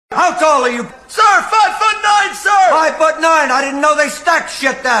tall are you? Sir, 5'9", sir! 5'9". I didn't know they stacked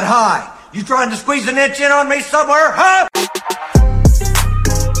shit that high. You trying to squeeze an inch in on me somewhere, huh?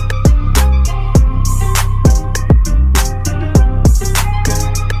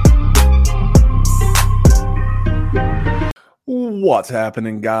 What's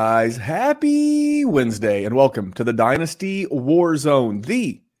happening, guys? Happy Wednesday, and welcome to the Dynasty Warzone,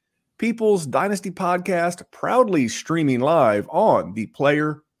 the People's Dynasty podcast, proudly streaming live on the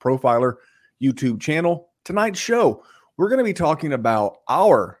Player Profiler YouTube channel. Tonight's show, we're going to be talking about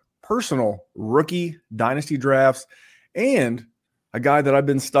our personal rookie dynasty drafts and a guy that I've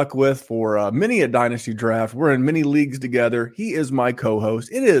been stuck with for many a dynasty draft. We're in many leagues together. He is my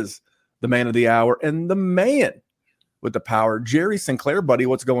co-host. It is the man of the hour and the man with the power, Jerry Sinclair. Buddy,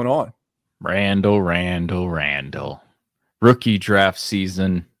 what's going on? Randall. Rookie draft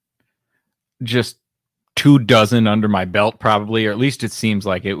season, just 24 under my belt probably, or at least it seems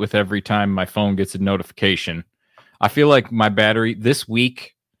like it with every time my phone gets a notification. I feel like my battery this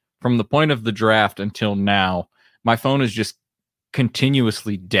week, from the point of the draft until now, my phone is just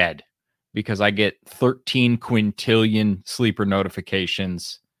continuously dead because I get 13 quintillion sleeper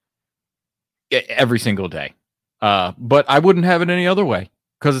notifications every single day. But I wouldn't have it any other way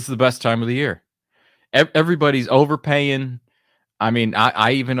because it's the best time of the year. Everybody's overpaying. I mean,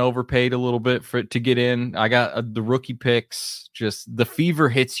 I even overpaid a little bit to get in. I got the rookie picks. Just the fever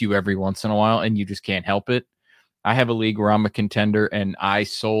hits you every once in a while, and you just can't help it. I have a league where I'm a contender, and I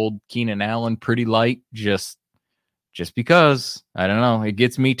sold Keenan Allen pretty light just because. I don't know. It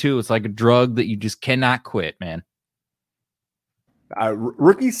gets me too. It's like a drug that you just cannot quit, man.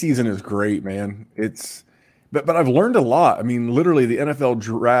 Rookie season is great, man. But I've learned a lot. I mean, literally, the NFL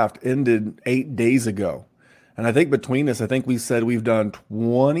draft ended 8 days ago. And I think between us, we said we've done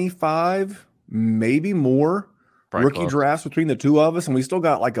 25, maybe more rookie drafts between the two of us. And we still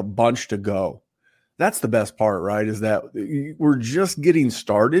got like a bunch to go. That's the best part, right? Is that we're just getting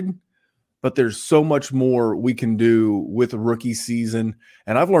started, but there's so much more we can do with a rookie season.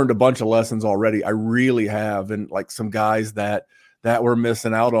 And I've learned a bunch of lessons already. I really have. And like some guys that we're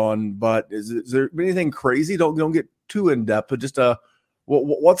missing out on. But is there anything crazy? Don't get too in depth, but just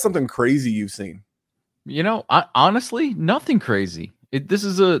what's something crazy you've seen? You know, honestly, nothing crazy.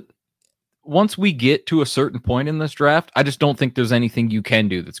 Once we get to a certain point in this draft, I just don't think there's anything you can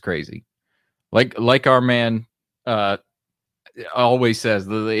do that's crazy. Like our man always says,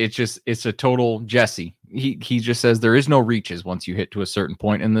 it's a total Jesse. He just says there is no reaches once you hit to a certain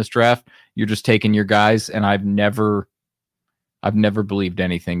point in this draft. You're just taking your guys, and I've never believed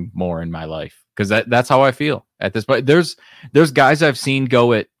anything more in my life because that's how I feel at this point. There's guys I've seen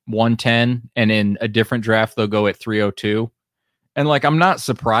go at 110, and in a different draft they'll go at 302, and like I'm not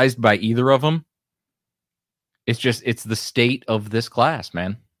surprised by either of them. It's the state of this class,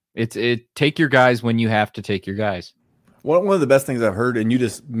 man. Take your guys when you have to take your guys. One of the best things I've heard, and you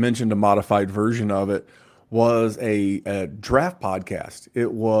just mentioned a modified version of it, was a draft podcast.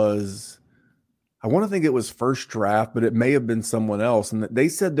 It was, I want to think it was First Draft, but it may have been someone else. And they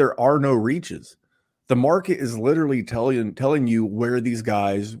said there are no reaches. The market is literally telling you where these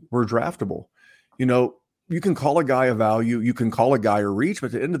guys were draftable. You know, you can call a guy a value, you can call a guy a reach, but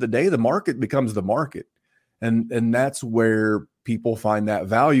at the end of the day, the market becomes the market. And that's where people find that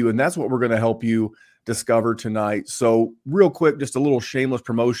value. And that's what we're going to help you discover tonight. So real quick, just a little shameless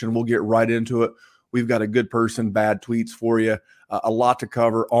promotion. We'll get right into it. We've got a good person, bad tweets for you. A lot to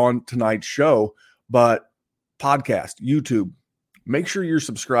cover on tonight's show. But podcast, YouTube, make sure you're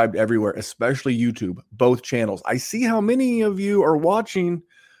subscribed everywhere, especially YouTube, both channels. I see how many of you are watching.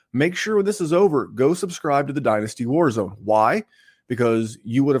 Make sure when this is over, go subscribe to the Dynasty Warzone. Why? Because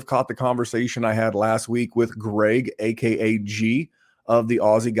you would have caught the conversation I had last week with Greg, a.k.a. G, of the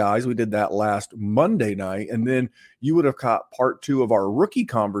Aussie Guys. We did that last Monday night. And then you would have caught part 2 of our rookie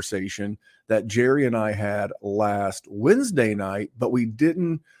conversation that Jerry and I had last Wednesday night, but we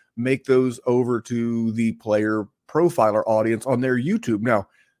didn't make those over to the Player Profiler audience on their YouTube. Now,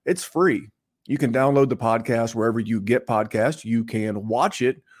 it's free. You can download the podcast wherever you get podcasts. You can watch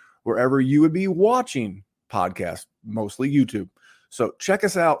it wherever you would be watching podcasts, mostly YouTube. So check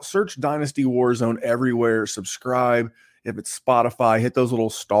us out. Search Dynasty Warzone everywhere. Subscribe. If it's Spotify, hit those little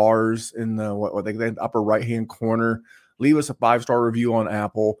stars in the upper right-hand corner. Leave us a 5-star review on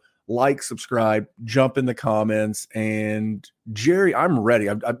Apple. Like, subscribe, jump in the comments. And Jerry, I'm ready.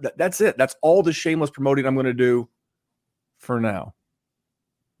 That's it. That's all the shameless promoting I'm going to do for now.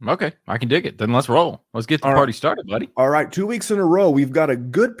 Okay, I can dig it. Then let's roll. Let's get the party started, buddy. All right, 2 weeks in a row, we've got a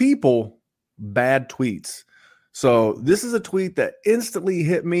good people, bad tweets. So this is a tweet that instantly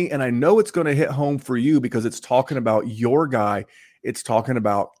hit me, and I know it's going to hit home for you because it's talking about your guy, It's talking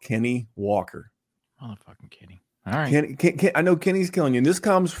about Kenny Walker. Motherfucking Kenny. All right. I know Kenny's killing you. And this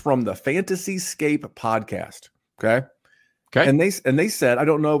comes from the Fantasyscape podcast. Okay. Okay. And they said, I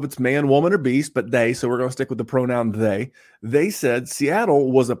don't know if it's man, woman, or beast, but they, so we're going to stick with the pronoun they. They said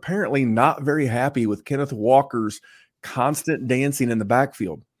Seattle was apparently not very happy with Kenneth Walker's constant dancing in the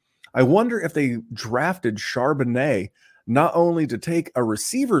backfield. I wonder if they drafted Charbonnet not only to take a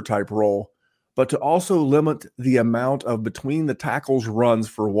receiver type role, but to also limit the amount of between the tackles runs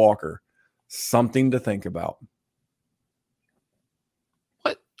for Walker. Something to think about.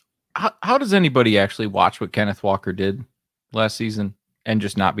 What? How does anybody actually watch what Kenneth Walker did last season and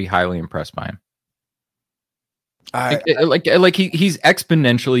just not be highly impressed by him? He's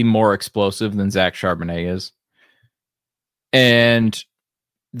exponentially more explosive than Zach Charbonnet is. And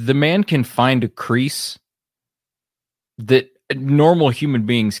the man can find a crease that normal human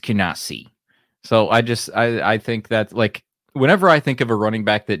beings cannot see. So I think that, like, whenever I think of a running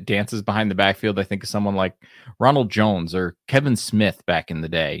back that dances behind the backfield, I think of someone like Ronald Jones or Kevin Smith back in the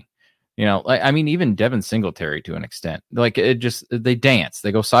day. You know, I mean, even Devin Singletary to an extent. Like, they dance,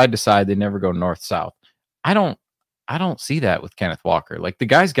 they go side to side, they never go north south. I don't see that with Kenneth Walker. Like, the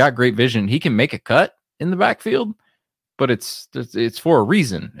guy's got great vision. He can make a cut in the backfield, but it's for a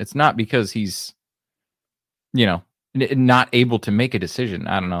reason. It's not because he's, not able to make a decision.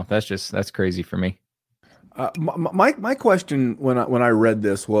 I don't know. That's crazy for me. My question when I read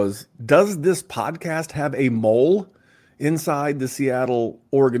this was, does this podcast have a mole inside the Seattle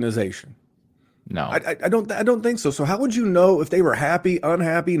organization? No, I don't think so. So how would you know if they were happy,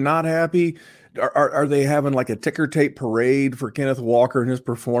 unhappy, not happy? Are they having like a ticker tape parade for Kenneth Walker and his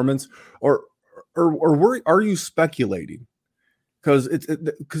performance, or are you speculating? Because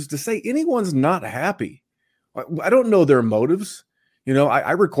to say anyone's not happy, I don't know their motives.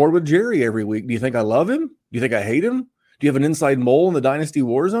 I record with Jerry every week. Do you think I love him? Do you think I hate him? Do you have an inside mole in the Dynasty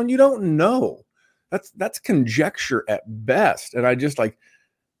Warzone? You don't know. That's conjecture at best. And I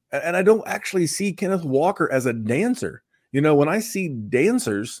don't actually see Kenneth Walker as a dancer. When I see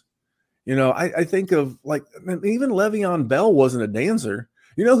dancers, I think of, like, even Le'Veon Bell wasn't a dancer.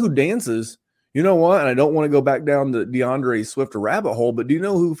 You know who dances? You know what? And I don't want to go back down the DeAndre Swift rabbit hole, but do you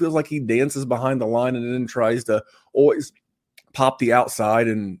know who feels like he dances behind the line and then tries to always pop the outside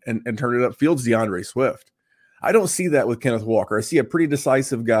and turn it up field's DeAndre Swift? I don't see that with Kenneth Walker. I see a pretty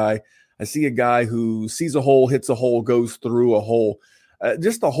decisive guy. I see a guy who sees a hole, hits a hole, goes through a hole.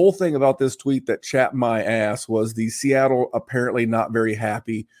 Just the whole thing about this tweet that chapped my ass was the Seattle apparently not very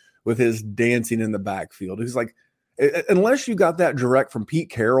happy with his dancing in the backfield. He's like, unless you got that direct from Pete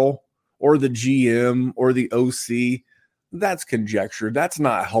Carroll or the GM or the OC, that's conjecture. That's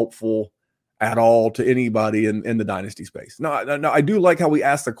not helpful at all to anybody in the dynasty space. No, I do like how we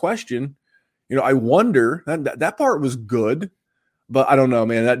asked the question. I wonder, that part was good, but I don't know,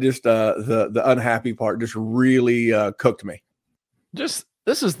 man. That just the unhappy part just really cooked me. This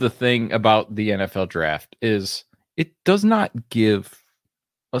is the thing about the NFL draft, is it does not give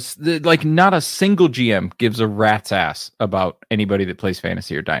us, like, not a single GM gives a rat's ass about anybody that plays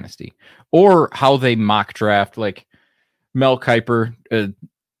fantasy or dynasty, or how they mock draft, like Mel Kiper,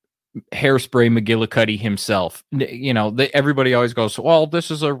 Hairspray McGillicuddy himself. Everybody always goes, well,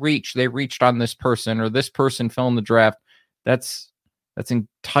 this is a reach. They reached on this person, or this person fell in the draft. That's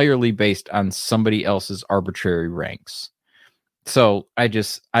entirely based on somebody else's arbitrary ranks. So I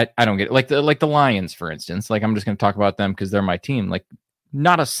don't get it. Like the Lions, for instance. Like, I'm just going to talk about them because they're my team. Like,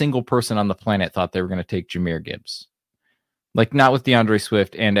 not a single person on the planet thought they were going to take Jahmyr Gibbs. Like, not with DeAndre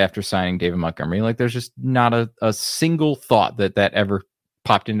Swift and after signing David Montgomery. Like, there's just not a single thought that ever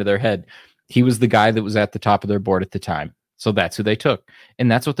popped into their head. He was the guy that was at the top of their board at the time. So that's who they took.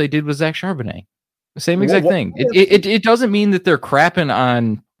 And that's what they did with Zach Charbonnet. The same exact thing. It doesn't mean that they're crapping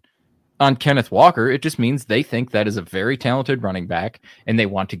on Kenneth Walker. It just means they think that is a very talented running back and they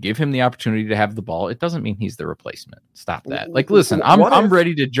want to give him the opportunity to have the ball. It doesn't mean he's the replacement. Stop that. Like, listen, I'm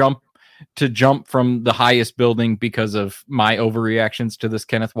ready to jump from the highest building because of my overreactions to this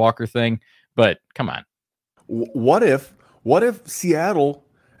Kenneth Walker thing, but come on. What if Seattle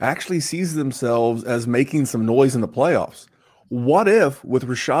actually sees themselves as making some noise in the playoffs? What if, with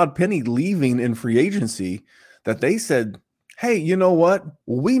Rashad Penny leaving in free agency, that they said, hey, you know what?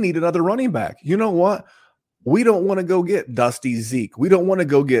 We need another running back. You know what? We don't want to go get Dusty Zeke. We don't want to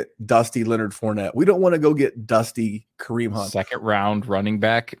go get Dusty Leonard Fournette. We don't want to go get Dusty Kareem Hunt. Second round running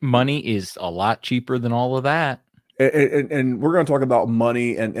back money is a lot cheaper than all of that. And we're going to talk about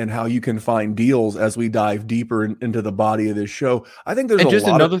money and how you can find deals as we dive deeper into the body of this show. I think there's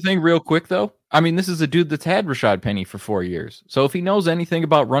another thing real quick, though. I mean, this is a dude that's had Rashad Penny for 4 years. So if he knows anything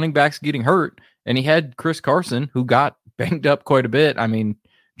about running backs getting hurt, and he had Chris Carson, who got banged up quite a bit. I mean,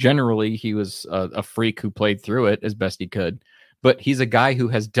 generally, he was a freak who played through it as best he could. But he's a guy who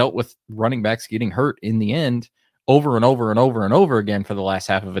has dealt with running backs getting hurt in the end over and over and over and over again for the last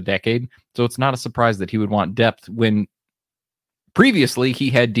half of a decade. So it's not a surprise that he would want depth when previously he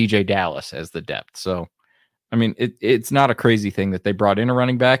had DJ Dallas as the depth. So, I mean, it's not a crazy thing that they brought in a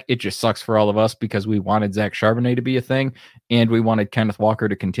running back. It just sucks for all of us because we wanted Zach Charbonnet to be a thing and we wanted Kenneth Walker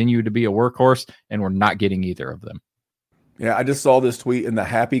to continue to be a workhorse, and we're not getting either of them. Yeah, I just saw this tweet and the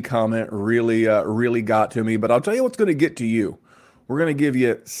happy comment really got to me, but I'll tell you what's going to get to you. We're going to give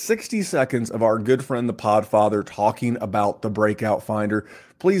you 60 seconds of our good friend, the Podfather, talking about the Breakout Finder.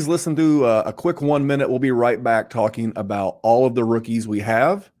 Please listen to a quick 1 minute. We'll be right back talking about all of the rookies we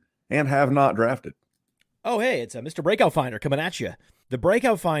have and have not drafted. Oh, hey, it's Mr. Breakout Finder coming at you. The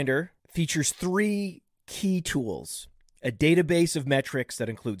Breakout Finder features 3 key tools. A database of metrics that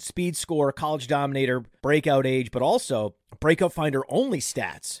include speed score, college dominator, breakout age, but also Breakout Finder only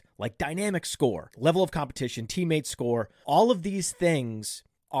stats like dynamic score, level of competition, teammate score. All of these things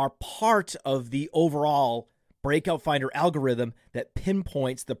are part of the overall Breakout Finder algorithm that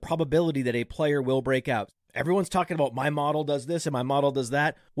pinpoints the probability that a player will break out. Everyone's talking about my model does this and my model does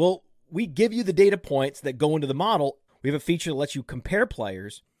that. Well, we give you the data points that go into the model. We have a feature that lets you compare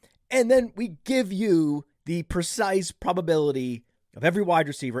players, and then we give you the precise probability of every wide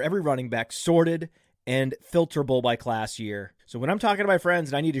receiver, every running back, sorted and filterable by class year. So when I'm talking to my friends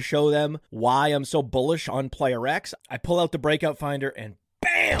and I need to show them why I'm so bullish on player X, I pull out the Breakout Finder and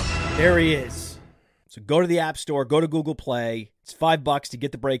bam, there he is. So go to the App Store, go to Google Play. It's $5 to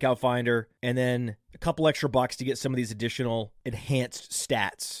get the Breakout Finder, and then a couple extra bucks to get some of these additional enhanced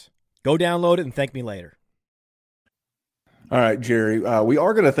stats. Go download it and thank me later. All right, Jerry, we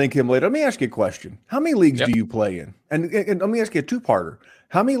are going to thank him later. Let me ask you a question. How many leagues do you play in? And let me ask you a two-parter.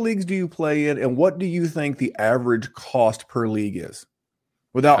 How many leagues do you play in, and what do you think the average cost per league is?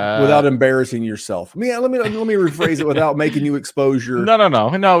 Without embarrassing yourself. Let me rephrase it without making you expose your...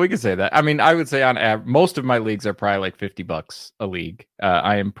 No, we can say that. I mean, I would say on average, most of my leagues are probably like $50 a league.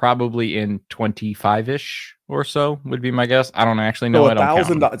 I am probably in 25-ish or so would be my guess. I don't actually know. So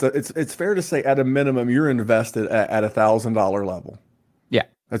 $1,000. It's fair to say at a minimum you're invested at $1,000 level. Yeah,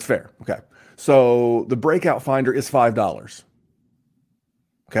 that's fair. Okay, so the Breakout Finder is $5.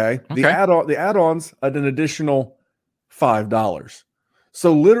 Okay, the add-ons at an additional $5.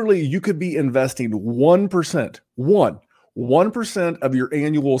 So literally you could be investing 1% of your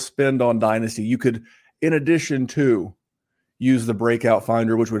annual spend on Dynasty. You could, in addition to, use the Breakout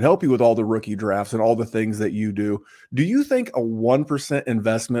Finder, which would help you with all the rookie drafts and all the things that you do. Do you think a 1%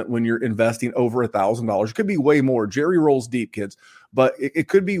 investment when you're investing over $1,000 could be way more? Jerry rolls deep, kids, but it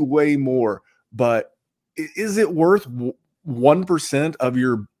could be way more. But is it worth 1% of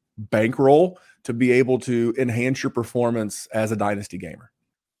your bankroll to be able to enhance your performance as a Dynasty gamer?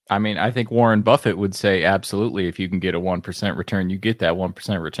 I mean, I think Warren Buffett would say absolutely. If you can get a 1% return, you get that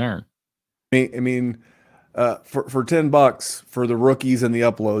 1% return. I mean, for $10 for the rookies and the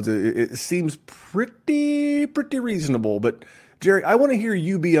uploads, it seems pretty reasonable. But Jerry, I want to hear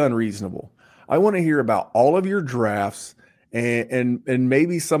you be unreasonable. I want to hear about all of your drafts and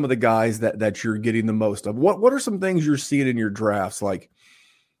maybe some of the guys that you're getting the most of. What are some things you're seeing in your drafts? Like,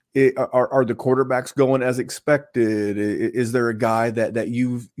 are the quarterbacks going as expected? Is there a guy that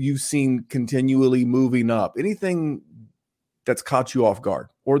you've seen continually moving up? Anything that's caught you off guard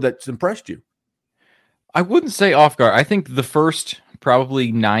or that's impressed you? I wouldn't say off guard. I think the first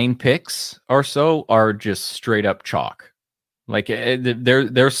probably 9 picks or so are just straight up chalk. Like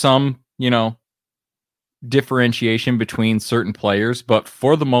there's some, differentiation between certain players, but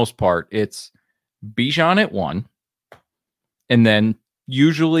for the most part, it's Bijan at 1, and then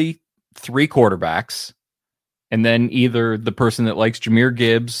usually 3 quarterbacks, and then either the person that likes Jahmyr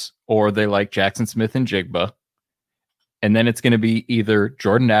Gibbs or they like Jackson Smith and Jigba, and then it's going to be either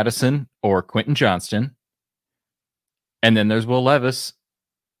Jordan Addison or Quentin Johnston. And then there's Will Levis,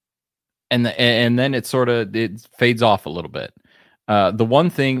 and then it fades off a little bit. The one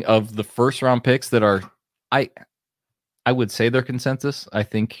thing of the first round picks that are, I would say they're consensus. I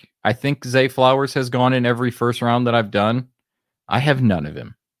think Zay Flowers has gone in every first round that I've done. I have none of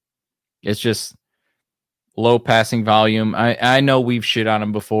him. It's just low passing volume. I know we've shit on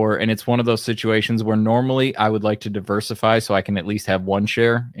him before, and it's one of those situations where normally I would like to diversify so I can at least have one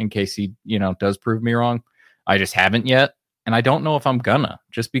share in case he, does prove me wrong. I just haven't yet, and I don't know if I'm gonna,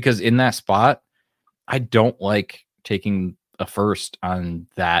 just because in that spot, I don't like taking a first on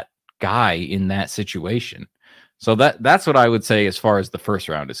that guy in that situation. So that's what I would say as far as the first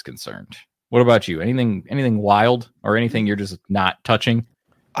round is concerned. What about you? Anything wild or anything you're just not touching?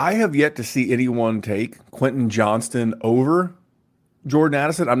 I have yet to see anyone take Quentin Johnston over Jordan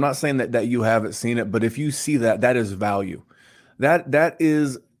Addison. I'm not saying that you haven't seen it, but if you see that, that is value. That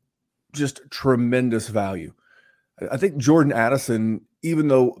is just tremendous value. I think Jordan Addison, even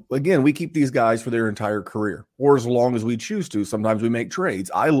though, again, we keep these guys for their entire career or as long as we choose to. Sometimes we make trades.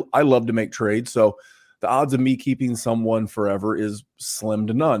 I love to make trades, so the odds of me keeping someone forever is slim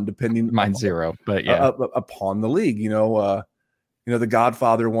to none, depending. Mine's zero, but yeah, upon the league. The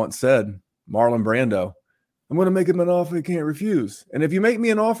Godfather once said, Marlon Brando, I'm going to make him an offer he can't refuse. And if you make me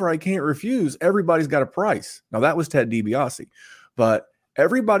an offer I can't refuse, everybody's got a price. Now, that was Ted DiBiase, but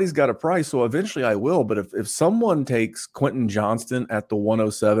everybody's got a price, so eventually I will. But if someone takes Quentin Johnston at the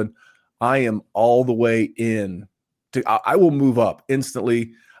 107, I am all the way in. I will move up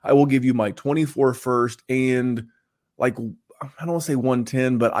instantly. I will give you my 24 first and like, I don't want to say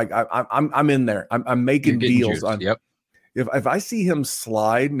 110, but I'm in there. I'm making deals. Yep. If I see him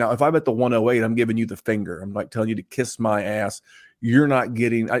slide, now if I'm at the 108, I'm giving you the finger. I'm like telling you to kiss my ass. You're not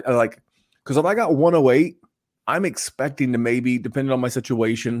getting, because if I got 108, I'm expecting to maybe, depending on my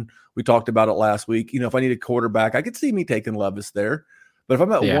situation, we talked about it last week. If I need a quarterback, I could see me taking Levis there. But if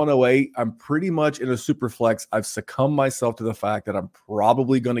I'm at 108, I'm pretty much in a super flex. I've succumbed myself to the fact that I'm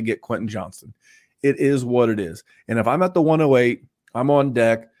probably going to get Quentin Johnston. It is what it is. And if I'm at the 108, I'm on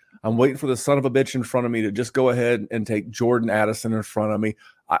deck. I'm waiting for the son of a bitch in front of me to just go ahead and take Jordan Addison in front of me.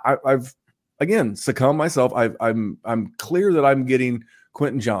 I've again succumbed myself. I'm clear that I'm getting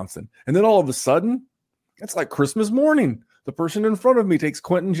Quentin Johnston, and then all of a sudden, it's like Christmas morning. The person in front of me takes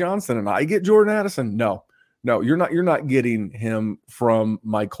Quentin Johnston, and I get Jordan Addison. No, you're not getting him from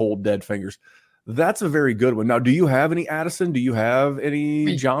my cold dead fingers. That's a very good one. Now, do you have any Addison? Do you have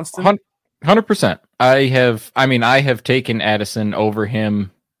any Johnston? 100%. I have taken Addison over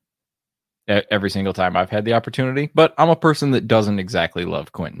him every single time I've had the opportunity, but I'm a person that doesn't exactly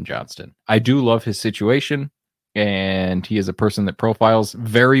love Quentin Johnston. I do love his situation, and he is a person that profiles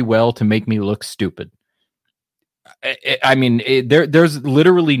very well to make me look stupid. There's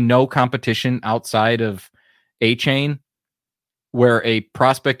literally no competition outside of A-Chain where a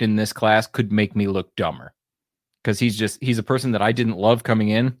prospect in this class could make me look dumber, because he's a person that I didn't love coming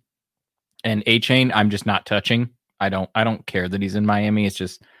in, and A-Chain I'm just not touching. I don't care that he's in Miami. It's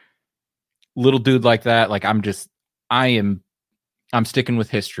just little dude like that. Like I'm sticking with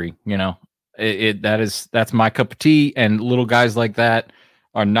history. That's my cup of tea, and little guys like that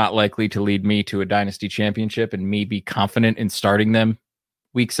are not likely to lead me to a dynasty championship and me be confident in starting them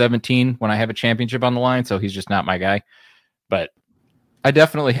week 17 when I have a championship on the line. So he's just not my guy, but I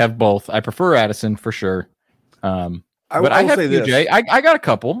definitely have both. I prefer Addison for sure. But I have QJ. I got a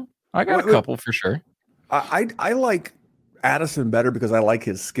couple. I got a couple for sure. I like Addison better because I like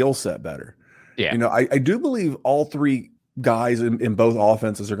his skill set better. Yeah. I do believe all three guys in both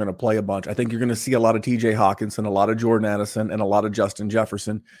offenses are going to play a bunch. I think you're going to see a lot of TJ Hawkinson, a lot of Jordan Addison, and a lot of Justin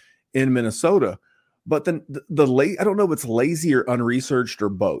Jefferson in Minnesota. But then I don't know if it's lazy or unresearched or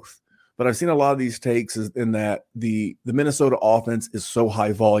both, but I've seen a lot of these takes in that the Minnesota offense is so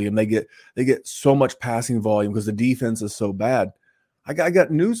high volume. They get so much passing volume because the defense is so bad. I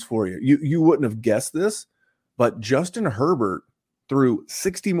got news for you. You wouldn't have guessed this, but Justin Herbert threw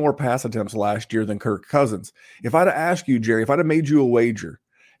 60 more pass attempts last year than Kirk Cousins. If I'd have asked you, Jerry, if I'd have made you a wager,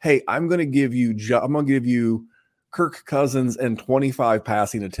 hey, I'm going to give you Kirk Cousins and 25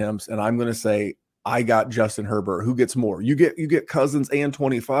 passing attempts, and I'm going to say I got Justin Herbert. Who gets more? You get Cousins and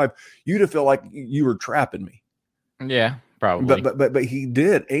 25. You'd have felt like you were trapping me. Yeah, probably. But he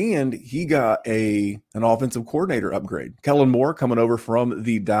did, and he got an offensive coordinator upgrade. Kellen Moore coming over from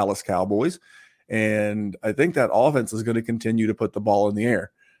the Dallas Cowboys. And I think that offense is going to continue to put the ball in the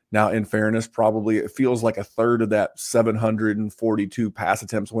air. Now, in fairness, probably it feels like a third of that 742 pass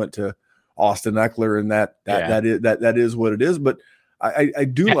attempts went to Austin Eckler, and that is what it is. But I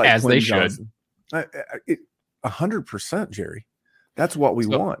do like as Quentin they Johnson. should. 100%, Jerry. That's what we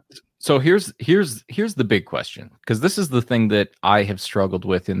want. So here's the big question, because this is the thing that I have struggled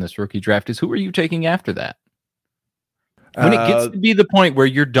with in this rookie draft: is who are you taking after that? When it gets to be the point where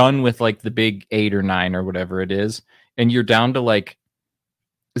you're done with like the big 8 or 9 or whatever it is, and you're down to like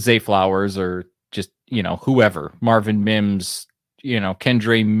Zay Flowers or just, whoever, Marvin Mims,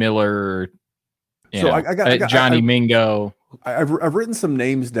 Kendre Miller, I got Johnny Mingo. I've written some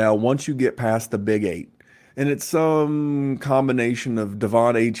names down once you get past the big 8, and it's some combination of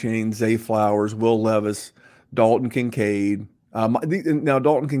Devon A-Chain, Zay Flowers, Will Levis, Dalton Kincaid. Now,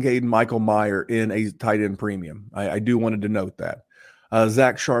 Dalton Kincaid and Michael Mayer in a tight end premium. I do wanted to note that.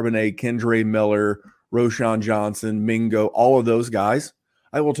 Zach Charbonnet, Kendre Miller, Roschon Johnson, Mingo, all of those guys.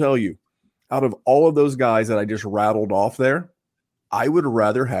 I will tell you, out of all of those guys that I just rattled off there, I would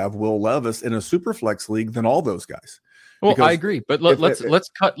rather have Will Levis in a super flex league than all those guys. Well, Because I agree, but let's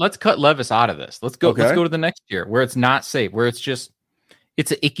cut Levis out of this. Let's go to the next year where it's not safe, where it's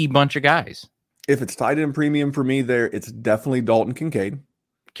an icky bunch of guys. If it's tight end premium for me there, it's definitely Dalton Kincaid.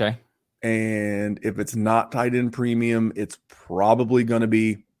 Okay. And if it's not tight end premium, it's probably going to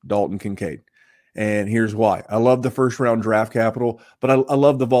be Dalton Kincaid. And here's why. I love the first round draft capital, but I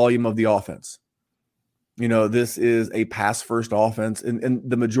love the volume of the offense. You know, this is a pass first offense, and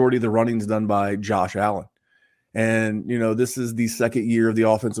the majority of the running is done by Josh Allen. And, you know, this is the second year of the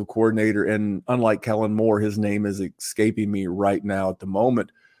offensive coordinator. And unlike Kellen Moore, his name is escaping me right now at the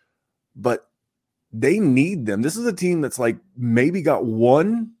moment. But they need them. This is a team that's like maybe got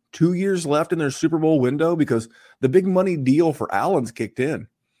 1-2 years left in their Super Bowl window because the big money deal for Allen's kicked in.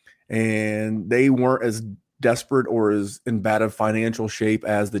 And they weren't as desperate or as in bad of financial shape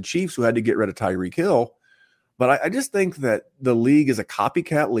as the Chiefs, who had to get rid of Tyreek Hill. But I just think that the league is a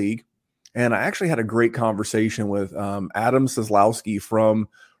copycat league. And I actually had a great conversation with Adam Seslowski from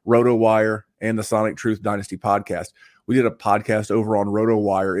RotoWire and the Sonic Truth Dynasty podcast. We did a podcast over on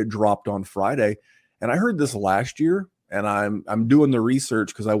RotoWire. It dropped on Friday. And I heard this last year, and I'm doing the research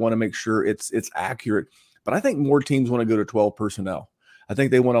because I want to make sure it's accurate. But I think more teams want to go to 12 personnel. I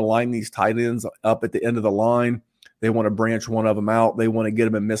think they want to line these tight ends up at the end of the line. They want to branch one of them out. They want to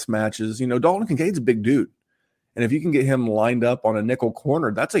get them in mismatches. You know, Dalton Kincaid's a big dude. And if you can get him lined up on a nickel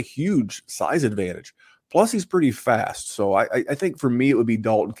corner, that's a huge size advantage. Plus, he's pretty fast. So I think for me, it would be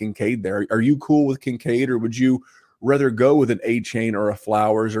Dalton Kincaid there. Are you cool with Kincaid, or would you rather go with an A-Chain or a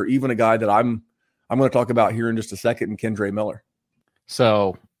Flowers, or even a guy that I'm going to talk about here in just a second, and Kendre Miller?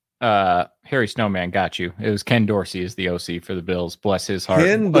 So Harry Snowman got you. It was Ken Dorsey is the OC for the Bills. Bless his heart.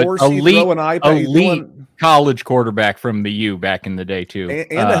 Ken Dorsey, throwing iPad, elite college quarterback from the U back in the day too,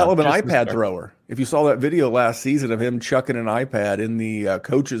 and a hell of an iPad thrower. If you saw that video last season of him chucking an iPad in the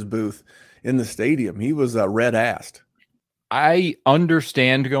coach's booth in the stadium, he was red-assed. I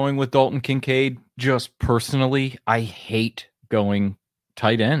understand going with Dalton Kincaid. Just personally, I hate going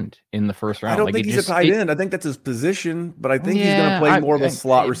tight end in the first round. I don't think he's a tight end. I think that's his position, but I think he's going to play more of a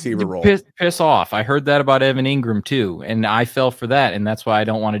slot receiver role. Piss off. I heard that about Evan Ingram too, and I fell for that, and that's why I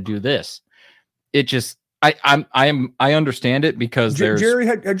don't want to do this. It just I understand it because there's Jerry,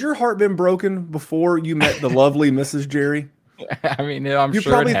 had your heart been broken before you met the lovely Mrs. Jerry? I mean, I'm you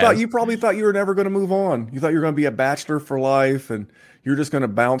sure probably thought you were never going to move on. You thought you were going to be a bachelor for life, and you're just going to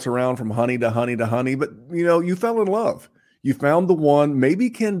bounce around from honey to honey to honey. But you know, you fell in love. You found the one. Maybe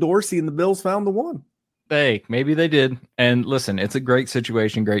Ken Dorsey and the Bills found the one. Hey, maybe they did. And listen, it's a great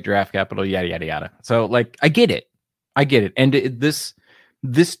situation, great draft capital, yada yada yada. So, like, I get it. And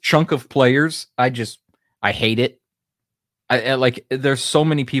this chunk of players, I hate it. I like. There's so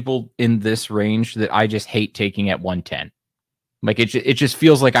many people in this range that I just hate taking at 110. Like it just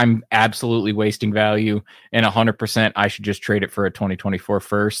feels like I'm absolutely wasting value, and 100% I should just trade it for a 2024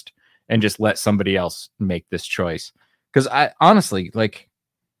 first and just let somebody else make this choice. Because I honestly, like,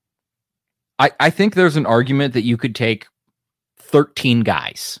 I think there's an argument that you could take 13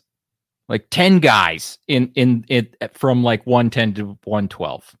 guys, like 10 guys in it from like 110 to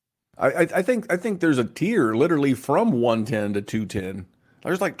 112. I think there's a tier literally from 110 to 210.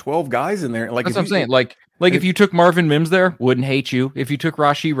 There's like 12 guys in there. Like that's what I'm saying. Like if you took Marvin Mims there, wouldn't hate you. If you took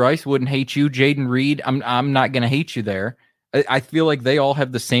Rashee Rice, wouldn't hate you. Jaden Reed, I'm not going to hate you there. I feel like they all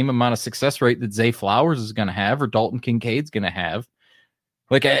have the same amount of success rate that Zay Flowers is going to have or Dalton Kincaid's going to have.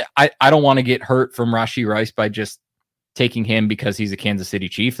 Like, I don't want to get hurt from Rashee Rice by just taking him because he's a Kansas City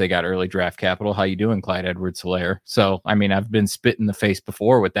Chief. They got early draft capital. How you doing, Clyde Edwards-Helaire? So, I mean, I've been spit in the face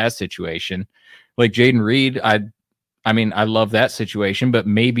before with that situation. Like Jaden Reed, I mean, I love that situation, but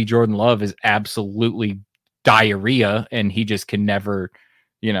maybe Jordan Love is absolutely diarrhea and he just can never,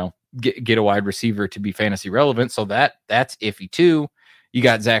 get a wide receiver to be fantasy relevant. So that's iffy too. You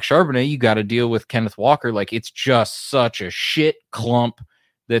got Zach Charbonnet. You got to deal with Kenneth Walker. Like, it's just such a shit clump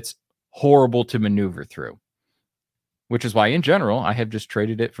that's horrible to maneuver through, which is why in general, I have just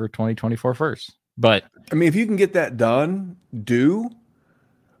traded it for 2024 first. But I mean, if you can get that done, do.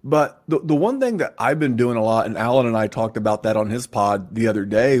 But the one thing that I've been doing a lot, and Alan and I talked about that on his pod the other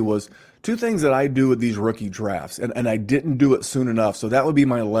day, was two things that I do with these rookie drafts, and I didn't do it soon enough. So that would be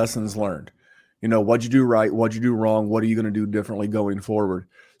my lessons learned. What'd you do right? What'd you do wrong? What are you going to do differently going forward?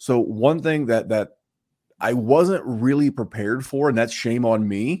 So one thing that I wasn't really prepared for, and that's shame on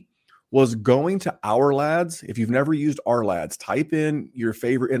me, was going to Our Lads. If you've never used Our Lads, type in your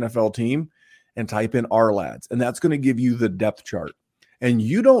favorite NFL team and type in Our Lads, and that's going to give you the depth chart. And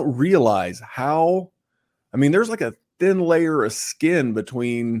you don't realize how, there's like a thin layer of skin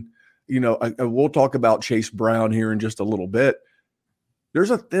between, we'll talk about Chase Brown here in just a little bit.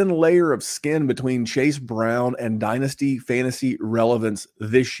 there's a thin layer of skin between Chase Brown and dynasty fantasy relevance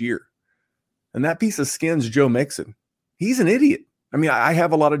this year. And that piece of skin's Joe Mixon. He's an idiot. I mean, I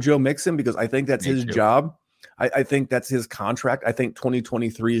have a lot of Joe Mixon because I think that's his job. I think that's his contract. I think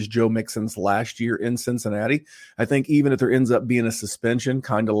 2023 is Joe Mixon's last year in Cincinnati. I think even if there ends up being a suspension,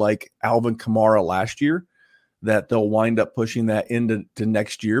 kind of like Alvin Kamara last year, that they'll wind up pushing that into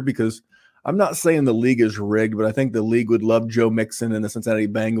next year, because I'm not saying the league is rigged, but I think the league would love Joe Mixon and the Cincinnati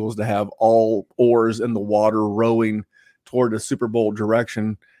Bengals to have all oars in the water rowing toward a Super Bowl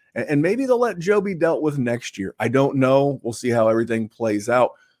direction. And maybe they'll let Joe be dealt with next year. I don't know. We'll see how everything plays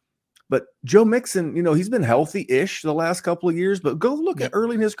out. But Joe Mixon, he's been healthy-ish the last couple of years, but go look at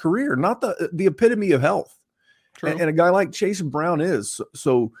early in his career, not the epitome of health. And a guy like Chase Brown is.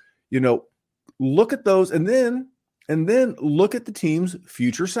 So, look at those and then look at the team's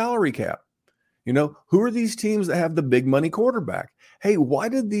future salary cap. Who are these teams that have the big money quarterback? Hey, why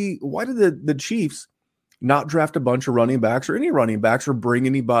did the Chiefs not draft a bunch of running backs or any running backs or bring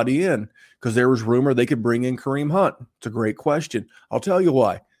anybody in? Because there was rumor they could bring in Kareem Hunt. It's a great question. I'll tell you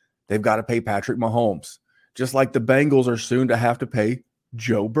why. They've got to pay Patrick Mahomes, just like the Bengals are soon to have to pay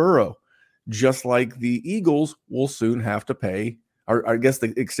Joe Burrow, just like the Eagles will soon have to pay, or I guess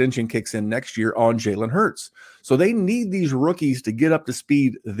the extension kicks in next year on Jalen Hurts. So they need these rookies to get up to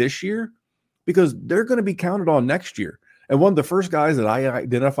speed this year because they're going to be counted on next year. And one of the first guys that I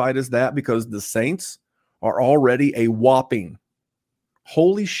identified as that, because the Saints are already a whopping,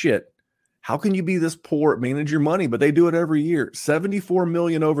 holy shit, how can you be this poor, manage your money? But they do it every year. $74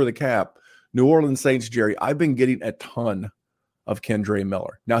 million over the cap. New Orleans Saints, Jerry, I've been getting a ton of Kendre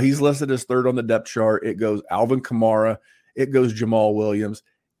Miller. Now, he's listed as third on the depth chart. It goes Alvin Kamara. It goes Jamal Williams.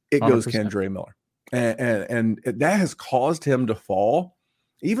 It goes 100%. Kendre Miller. And that has caused him to fall,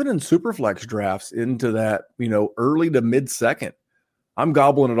 even in Superflex drafts, into that, early to mid-second. I'm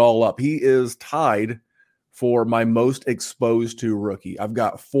gobbling it all up. He is tied for my most exposed to rookie. I've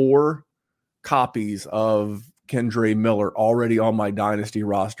got 4 copies of Kendre Miller already on my dynasty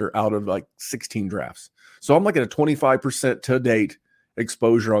roster out of like 16 drafts. So I'm like at a 25% to date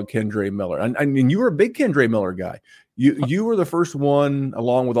exposure on Kendre Miller. And I mean, you were a big Kendre Miller guy. You were the first one,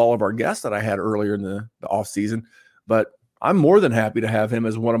 along with all of our guests that I had earlier in the off season, but I'm more than happy to have him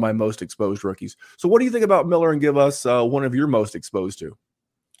as one of my most exposed rookies. So what do you think about Miller, and give us one of your most exposed to?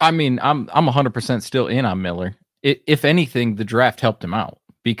 I mean, I'm 100% still in on Miller. If anything, the draft helped him out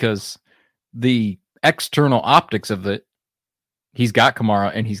because the external optics of it, he's got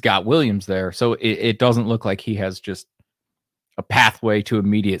Kamara and he's got Williams there. So it doesn't look like he has just a pathway to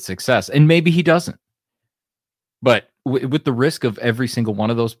immediate success. And maybe he doesn't. But with the risk of every single one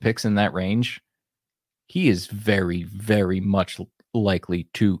of those picks in that range, he is very, very much likely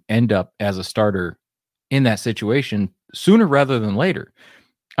to end up as a starter in that situation sooner rather than later.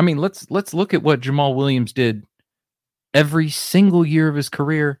 I mean, let's look at what Jamal Williams did every single year of his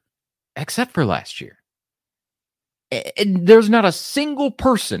career, except for last year. And there's not a single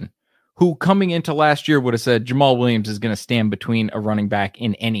person who coming into last year would have said Jamal Williams is going to stand between a running back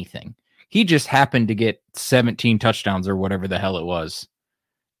in anything. He just happened to get 17 touchdowns or whatever the hell it was.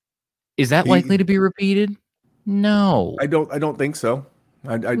 Is that likely to be repeated? No. I don't think so.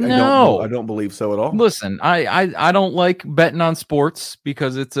 I don't believe so at all. Listen, I don't like betting on sports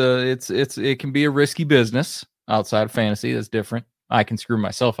because it can be a risky business outside of fantasy. That's different. I can screw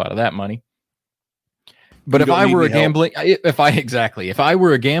myself out of that money. But if I were a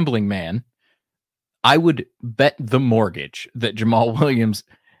gambling man, I would bet the mortgage that Jamal Williams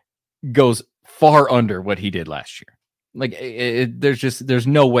goes far under what he did last year. Like there's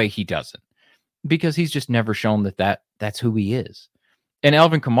no way he doesn't, because he's just never shown that's who he is. And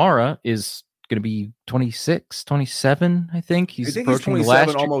Alvin Kamara is going to be 26, 27, I think. He's approaching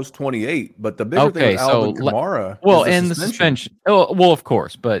 27, almost 28. But the bigger thing with Alvin Kamara, the suspension. Oh, well, of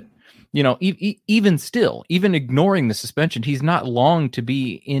course, but even still, even ignoring the suspension, he's not long to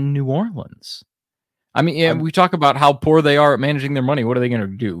be in New Orleans. I mean, we talk about how poor they are at managing their money. What are they going to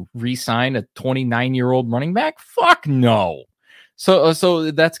do? Re-sign a 29-year-old running back? Fuck no.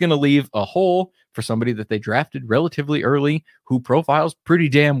 So that's going to leave a hole for somebody that they drafted relatively early, who profiles pretty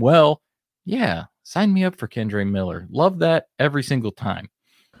damn well. Yeah, sign me up for Kendre Miller. Love that every single time.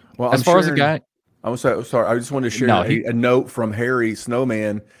 Well, I'm sorry. I just wanted to share a note from Harry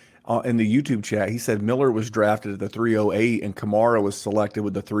Snowman in the YouTube chat. He said Miller was drafted at the 308 and Kamara was selected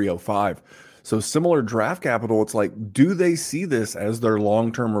with the 305. So similar draft capital. It's like, do they see this as their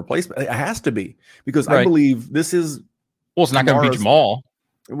long-term replacement? It has to be, because I believe this is. Well, it's not going to be Jamal.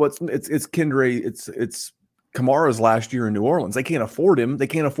 It's Kendre. It's Kamara's last year in New Orleans. They can't afford him. They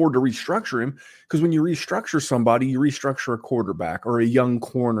can't afford to restructure him, because when you restructure somebody, you restructure a quarterback or a young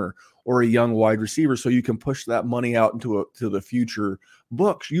corner or a young wide receiver, so you can push that money out into to the future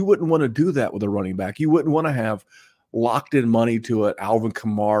books. You wouldn't want to do that with a running back. You wouldn't want to have locked in money to an Alvin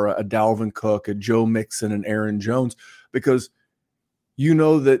Kamara, a Dalvin Cook, a Joe Mixon, and Aaron Jones, because you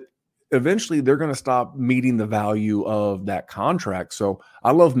know that eventually they're going to stop meeting the value of that contract. So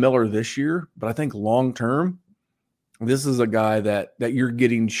I love Miller this year, but I think long term, this is a guy that you're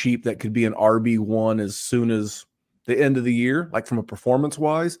getting cheap that could be an RB1 as soon as the end of the year, like from a performance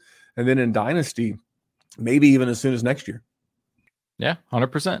wise. And then in Dynasty, maybe even as soon as next year. Yeah,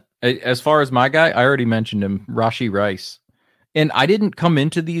 100%. As far as my guy, I already mentioned him, Rashee Rice. And I didn't come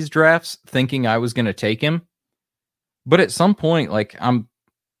into these drafts thinking I was going to take him. But at some point, like I'm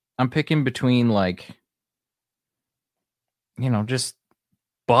picking between like Tank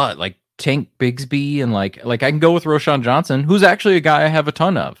Bigsby and like I can go with Roschon Johnson, who's actually a guy I have a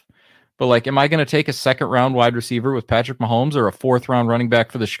ton of. But like, am I going to take a second round wide receiver with Patrick Mahomes or a fourth round running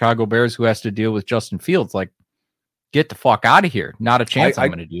back for the Chicago Bears who has to deal with Justin Fields? Like, get the fuck out of here. Not a chance I'm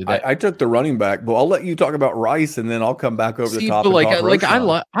going to do that. I took the running back, but I'll let you talk about Rice and then I'll come back over the top.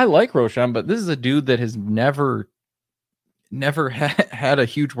 But I like Roschon, but this is a dude that has never had a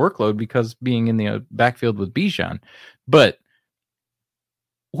huge workload because being in the backfield with Bijan. But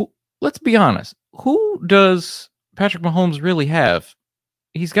let's be honest. Who does Patrick Mahomes really have?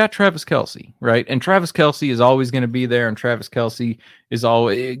 He's got Travis Kelce, right? And Travis Kelce is always going to be there. And Travis Kelce is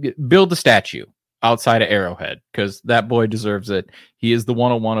always build a statue outside of Arrowhead, because that boy deserves it. He is the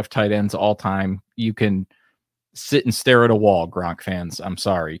 101 of tight ends all time. You can sit and stare at a wall, Gronk fans. I'm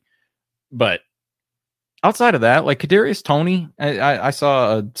sorry. But outside of that, like Kadarius Toney, I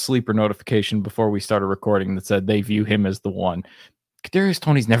saw a sleeper notification before we started recording that said they view him as the one. Kadarius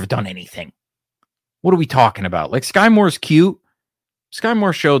Toney's never done anything. What are we talking about? Like, Sky Moore's cute. Sky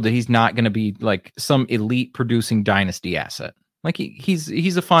Moore showed that he's not going to be like some elite producing dynasty asset. Like he's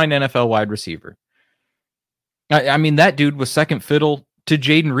a fine NFL wide receiver. I mean, that dude was second fiddle to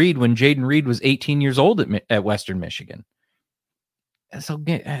Jaden Reed when Jaden Reed was 18 years old at Western Michigan. So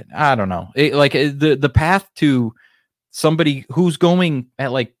I don't know. The path to somebody who's going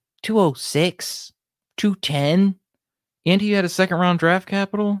at like 206, 210, and he had a second round draft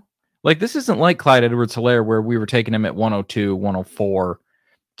capital. Like, this isn't like Clyde Edwards-Helaire where we were taking him at 102, 104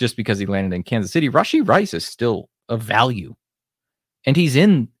 just because he landed in Kansas City. Rashee Rice is still a value. And he's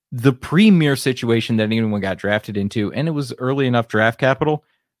in the premier situation that anyone got drafted into, and it was early enough draft capital.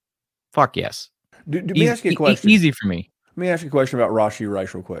 Fuck yes. Let me ask you a question. Easy for me. Let me ask you a question about Rashee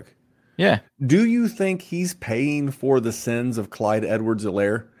Rice real quick. Yeah. Do you think he's paying for the sins of Clyde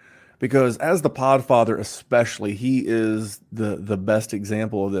Edwards-Helaire? Because as the Podfather especially, he is the best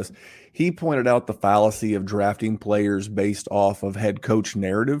example of this. He pointed out the fallacy of drafting players based off of head coach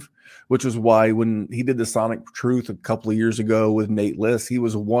narrative, which is why when he did the Sonic Truth a couple of years ago with Nate Liss, he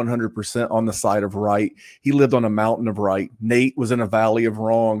was 100% on the side of right. He lived on a mountain of right. Nate was in a valley of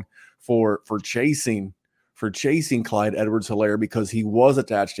wrong for chasing Clyde Edwards-Helaire because he was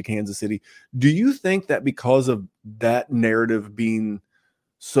attached to Kansas City. Do you think that because of that narrative being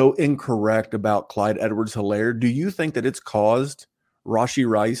so incorrect about Clyde Edwards-Helaire, do you think that it's caused Rashee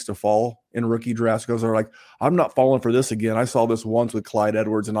Rice to fall in rookie drafts because they're like, I'm not falling for this again. I saw this once with Clyde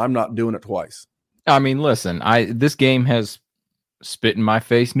Edwards and I'm not doing it twice? I mean, listen, this game has spit in my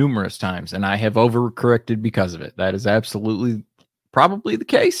face numerous times and I have overcorrected because of it. That is absolutely probably the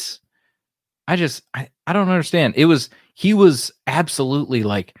case. I don't understand. He was absolutely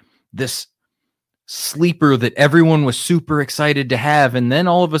like this sleeper that everyone was super excited to have, and then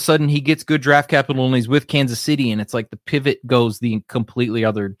all of a sudden he gets good draft capital and he's with Kansas City, and it's like the pivot goes the completely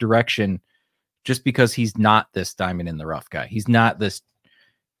other direction just because he's not this diamond in the rough guy. He's not this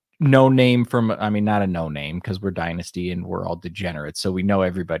no name not a no name because we're dynasty and we're all degenerates, so we know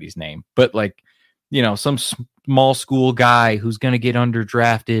everybody's name, but like, some small school guy who's going to get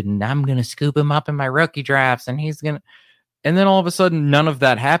underdrafted and I'm going to scoop him up in my rookie drafts and he's going to. And then all of a sudden, none of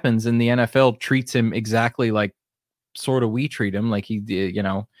that happens, and the NFL treats him exactly like sort of we treat him, like he's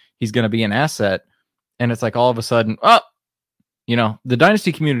going to be an asset. And it's like all of a sudden, the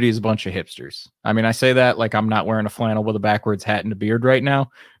dynasty community is a bunch of hipsters. I mean, I say that like I'm not wearing a flannel with a backwards hat and a beard right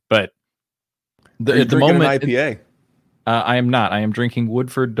now, but at the moment, an IPA. I am not. I am drinking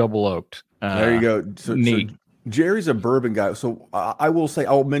Woodford Double Oaked. There you go. So Jerry's a bourbon guy. So I will say,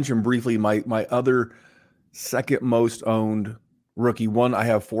 I'll mention briefly my other second most owned rookie. One, I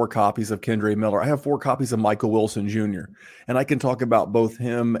have 4 copies of Kendre Miller. I have 4 copies of Michael Wilson Jr. And I can talk about both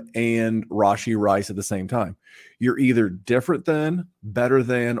him and Rashee Rice at the same time. You're either different than, better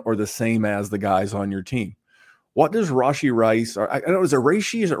than, or the same as the guys on your team. What does Rashee Rice, or I don't know, is it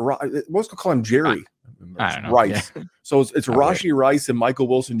Rashee? Is it most people call him Jerry? I don't know. Rice. Yeah. So it's Rashee Rice and Michael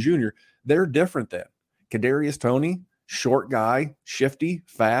Wilson Jr. They're different than Kadarius Toney, short guy, shifty,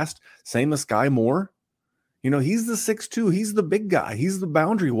 fast, same as Sky Moore. He's the 6'2", he's the big guy, he's the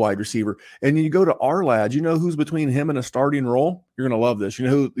boundary wide receiver. And you go to our lad, who's between him and a starting role? You're gonna love this.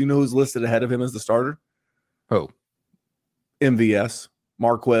 Who's listed ahead of him as the starter? Oh, MVS,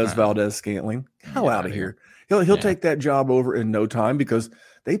 Marquez Valdez-Scantling. Hell out of here. He'll take that job over in no time because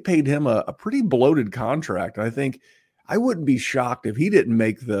they paid him a pretty bloated contract. And I think I wouldn't be shocked if he didn't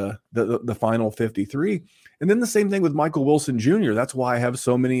make the final 53. And then the same thing with Michael Wilson Jr. That's why I have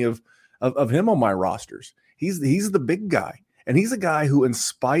so many of him on my rosters. He's the big guy. And he's a guy who, in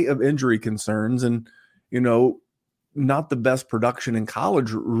spite of injury concerns and, not the best production in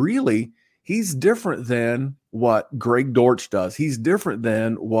college, really, he's different than what Greg Dortch does. He's different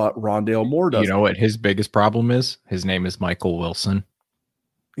than what Rondale Moore does. You know what his biggest problem is? His name is Michael Wilson.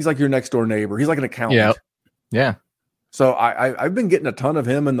 He's like your next door neighbor. He's like an accountant. Yeah. So I've been getting a ton of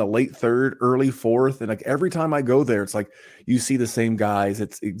him in the late third, early fourth. And like every time I go there, it's like you see the same guys.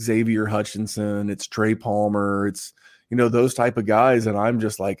 It's Xavier Hutchinson. It's Trey Palmer. It's, those type of guys. And I'm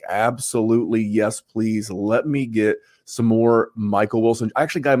just like, absolutely, yes, please. Let me get some more Michael Wilson. I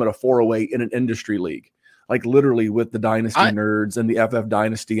actually got him at a 408 in an industry league, like literally with the Dynasty Nerds and the FF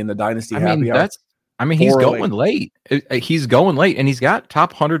Dynasty and the Dynasty Happy Hour. He's going late. He's going late, and he's got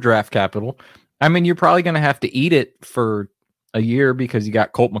top 100 draft capital. I mean, you're probably going to have to eat it for a year because you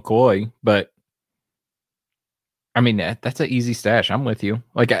got Colt McCoy, but I mean, that's an easy stash. I'm with you.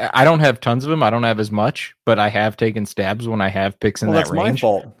 Like, I don't have tons of them. I don't have as much, but I have taken stabs when I have picks in that range. That's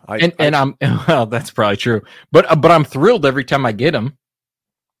my fault. And I'm well, that's probably true. But I'm thrilled every time I get them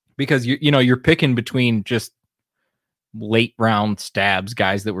because you're picking between just late round stabs,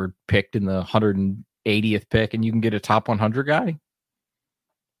 guys that were picked in the 180th pick, and you can get a top 100 guy.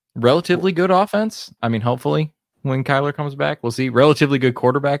 Relatively good offense. I mean, hopefully when Kyler comes back, we'll see. Relatively good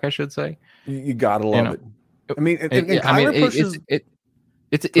quarterback, I should say. You gotta love it. I mean,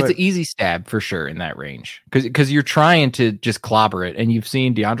 it's an easy stab for sure in that range because you're trying to just clobber it, and you've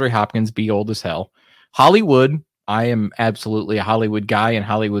seen DeAndre Hopkins be old as hell. Hollywood, I am absolutely a Hollywood guy, and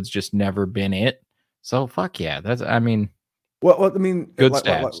Hollywood's just never been it. So fuck yeah, good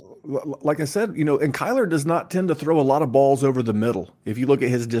stabs. Like I said, and Kyler does not tend to throw a lot of balls over the middle. If you look at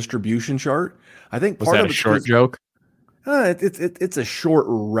his distribution chart, I think part of a short joke. It's a short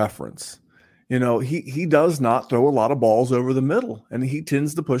reference. He does not throw a lot of balls over the middle, and he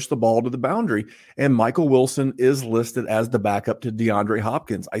tends to push the ball to the boundary. And Michael Wilson is listed as the backup to DeAndre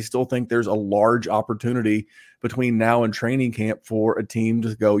Hopkins. I still think there's a large opportunity between now and training camp for a team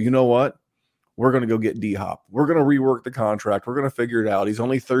to go, you know what? We're going to go get D-Hop. We're going to rework the contract. We're going to figure it out. He's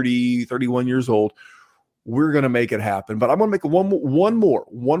only 30, 31 years old. We're going to make it happen. But I'm going to make one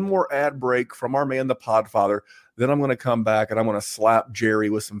more ad break from our man, the Podfather. Then I'm going to come back and I'm going to slap Jerry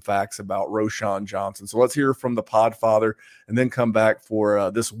with some facts about Roschon Johnson. So let's hear from the Podfather and then come back for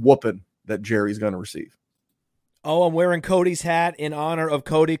this whooping that Jerry's going to receive. Oh, I'm wearing Cody's hat in honor of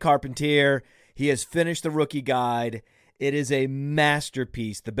Cody Carpentier. He has finished the rookie guide. It is a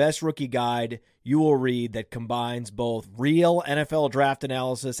masterpiece, the best rookie guide you will read that combines both real NFL draft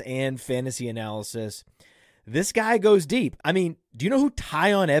analysis and fantasy analysis. This guy goes deep. I mean, do you know who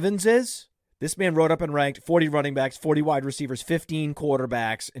Tyon Evans is? This man wrote up and ranked 40 running backs, 40 wide receivers, 15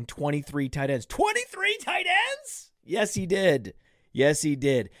 quarterbacks, and 23 tight ends. 23 tight ends? Yes, he did. Yes, he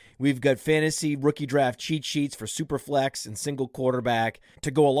did. We've got fantasy rookie draft cheat sheets for Superflex and single quarterback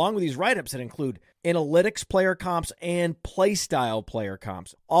to go along with these write-ups that include analytics player comps and play style player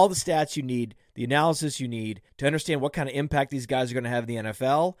comps. All the stats you need, the analysis you need to understand what kind of impact these guys are going to have in the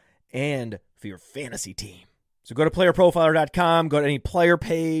NFL and for your fantasy team. So go to playerprofiler.com, go to any player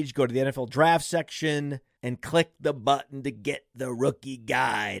page, go to the NFL draft section, and click the button to get the rookie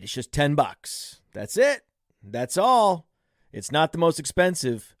guide. It's just $10. That's it. That's all. It's not the most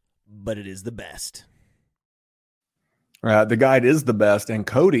expensive, but it is the best. The guide is the best, and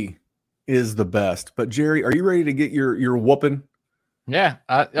Cody is the best. But Jerry, are you ready to get your whooping? Yeah.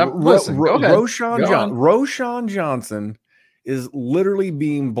 Listen, Roschon Johnson is literally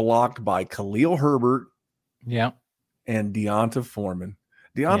being blocked by Khalil Herbert. Yeah. And D'Onta Foreman.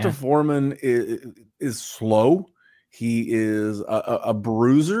 Foreman is slow. He is a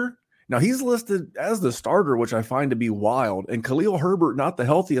bruiser. Now, he's listed as the starter, which I find to be wild. And Khalil Herbert, not the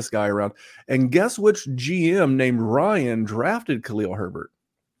healthiest guy around. And guess which GM named Ryan drafted Khalil Herbert?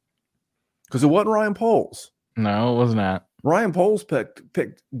 Because it wasn't Ryan Poles. No, it was not. Ryan Poles picked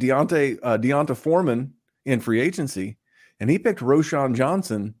D'Onta Foreman in free agency, and he picked Roschon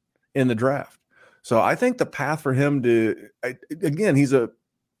Johnson in the draft. So I think the path for him again, he's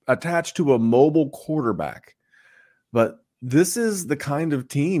attached to a mobile quarterback, but this is the kind of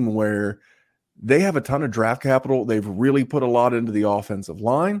team where they have a ton of draft capital. They've really put a lot into the offensive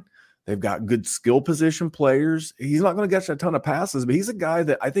line. They've got good skill position players. He's not going to get a ton of passes, but he's a guy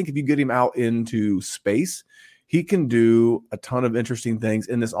that I think if you get him out into space, he can do a ton of interesting things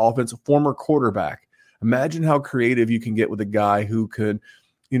in this offense. Former quarterback. Imagine how creative you can get with a guy who could,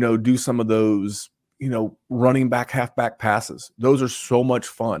 do some of those, running back, halfback passes. Those are so much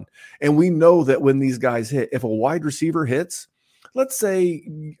fun. And we know that when these guys hit, if a wide receiver hits, let's say,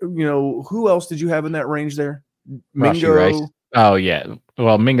 who else did you have in that range there? Rashee Rice. Oh, yeah.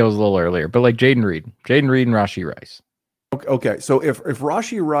 Well, Mingo's a little earlier, but like Jaden Reed and Rashee Rice. Okay. So if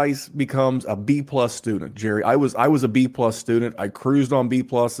Rashee Rice becomes a B+ student, Jerry, I was a B+ student. I cruised on B+.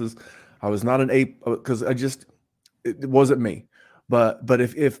 I was not an A because it wasn't me. But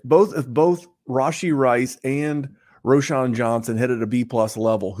if both Rashee Rice and Roschon Johnson hit at a B+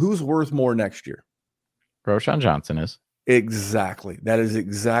 level, who's worth more next year? Roschon Johnson is. Exactly. That is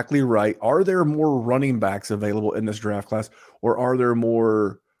exactly right. Are there more running backs available in this draft class, or are there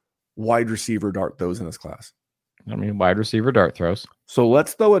more wide receiver dart throws in this class? I mean, wide receiver dart throws. So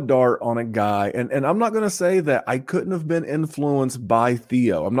let's throw a dart on a guy. And I'm not going to say that I couldn't have been influenced by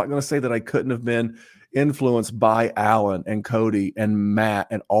Theo. I'm not going to say that I couldn't have been influenced by Alan and Cody and Matt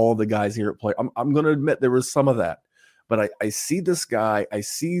and all the guys here at Play. I'm going to admit there was some of that. But I see this guy, I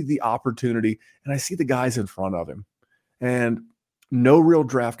see the opportunity, and I see the guys in front of him. And no real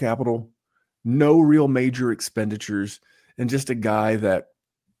draft capital, no real major expenditures, and just a guy that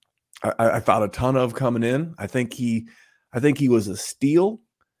I thought a ton of coming in. I think he was a steal,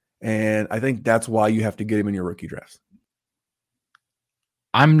 and I think that's why you have to get him in your rookie drafts.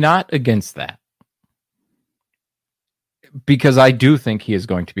 I'm not against that because I do think he is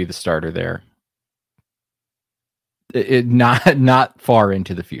going to be the starter there. Not far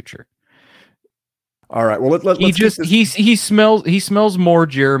into the future. All right. Well, let's he smells more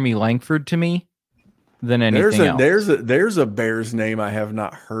Jeremy Langford to me than anything else. There's a Bears name I have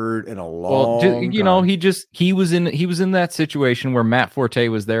not heard in a long time. He was in that situation where Matt Forte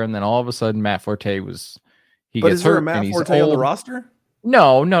was there, and then all of a sudden Matt Forte was is there a Matt Forte on the roster?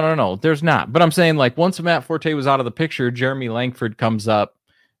 No, there's not. But I'm saying, like, once Matt Forte was out of the picture, Jeremy Langford comes up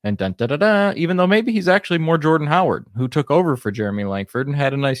and even though maybe he's actually more Jordan Howard, who took over for Jeremy Langford and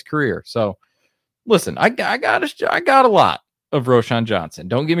had a nice career. So listen, I got a lot of Roschon Johnson.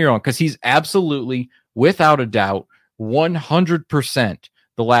 Don't get me wrong, because he's absolutely, without a doubt, 100%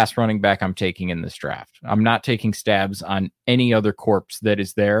 the last running back I'm taking in this draft. I'm not taking stabs on any other corpse that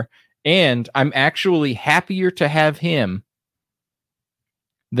is there. And I'm actually happier to have him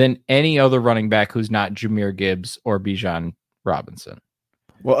than any other running back who's not Jahmyr Gibbs or Bijan Robinson.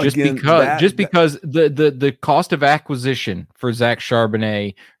 Well, because the cost of acquisition for Zach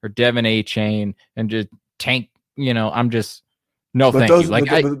Charbonnet or Devin A-Chain and just Tank, I'm just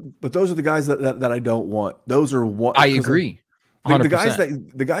thank you. But those are the guys that I don't want. Those are what I agree.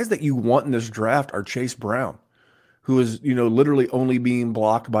 The guys that you want in this draft are Chase Brown, who is literally only being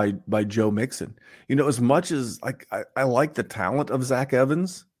blocked by Joe Mixon. As much as I like the talent of Zach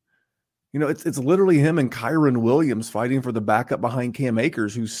Evans, it's literally him and Kyron Williams fighting for the backup behind Cam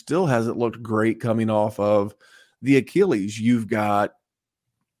Akers, who still hasn't looked great coming off of the Achilles. You've got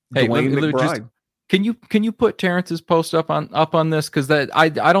Dwayne McBride. Can you put Terrence's post up on this? Because that I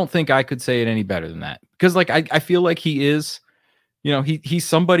don't think I could say it any better than that. Because I feel like he is, he's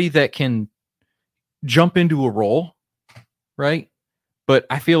somebody that can jump into a role, right? But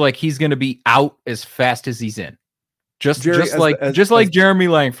I feel like he's going to be out as fast as he's in. Just like Jeremy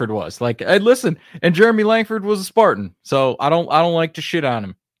Langford was. Listen, and Jeremy Langford was a Spartan, so I don't like to shit on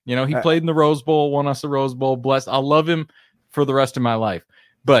him. He played in the Rose Bowl, won us the Rose Bowl. Blessed, I'll love him for the rest of my life.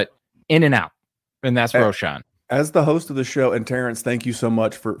 But in and out, and that's Roschon. As the host of the show, and Terrence, thank you so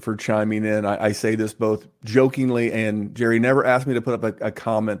much for chiming in. I say this both jokingly, and Jerry never asked me to put up a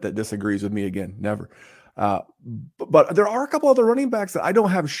comment that disagrees with me again. Never. But there are a couple other running backs that I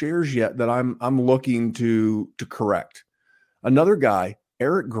don't have shares yet that I'm looking to correct. Another guy,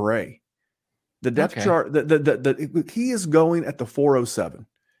 Eric Gray, the depth chart that he is going at the 407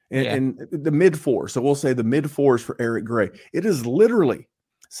 and the mid 4. So we'll say the mid 4s for Eric Gray. It is literally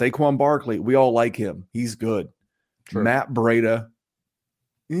Saquon Barkley. We all like him. He's good. True. Matt Breida.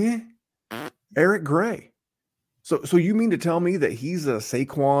 Eric Gray. So you mean to tell me that he's a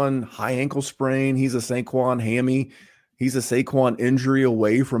Saquon high ankle sprain, he's a Saquon hammy, he's a Saquon injury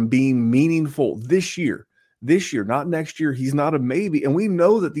away from being meaningful this year, not next year. He's not a maybe. And we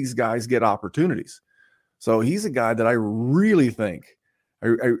know that these guys get opportunities. So he's a guy that I really think I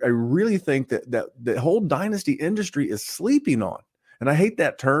really think that the whole dynasty industry is sleeping on. And I hate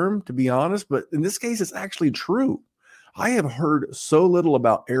that term, to be honest, but in this case, it's actually true. I have heard so little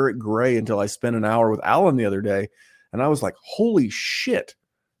about Eric Gray until I spent an hour with Alan the other day. And I was like, holy shit.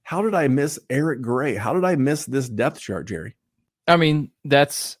 How did I miss Eric Gray? How did I miss this depth chart, Jerry? I mean,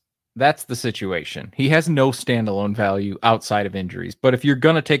 that's the situation. He has no standalone value outside of injuries. But if you're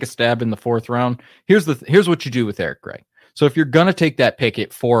going to take a stab in the 4th round, here's what you do with Eric Gray. So if you're going to take that pick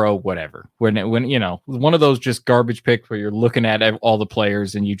at 4-0, whatever, when one of those just garbage picks where you're looking at all the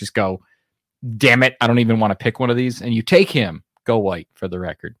players and you just go, damn it, I don't even want to pick one of these. And you take him, go white for the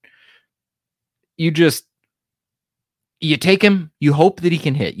record. You take him, you hope that he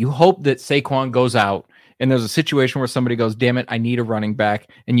can hit. You hope that Saquon goes out and there's a situation where somebody goes, damn it, I need a running back,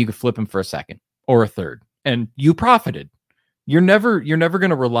 and you can flip him for a second or a third. And you profited. You're never going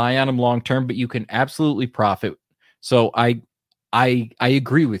to rely on him long term, but you can absolutely profit. So I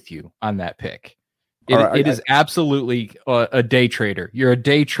agree with you on that pick. It is absolutely a day trader. You're a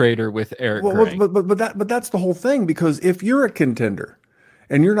day trader with Eric Gray. But that's the whole thing, because if you're a contender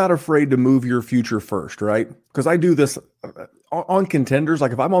and you're not afraid to move your future first, right? Because I do this on contenders.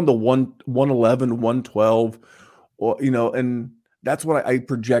 Like if I'm on the 111, 112, and that's what I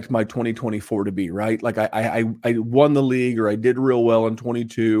project my 2024 to be, right? Like I won the league, or I did real well in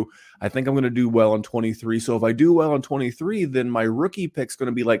 22. I think I'm going to do well in 23. So if I do well in 23, then my rookie pick's going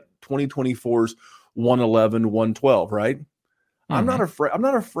to be like 2024's 111, 112, right? Mm-hmm. I'm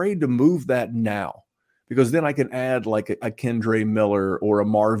not afraid to move that now, because then I can add like a Kendre Miller or a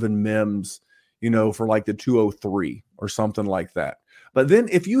Marvin Mims, for like the 203 or something like that. But then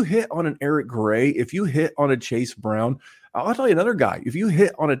if you hit on an Eric Gray, if you hit on a Chase Brown, I'll tell you another guy. If you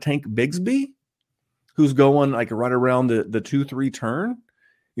hit on a Tank Bigsby, who's going like right around the 2-3 turn,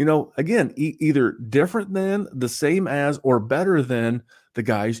 again, either different than, the same as, or better than the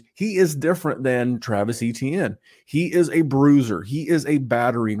guys. He is different than Travis Etienne. He is a bruiser. He is a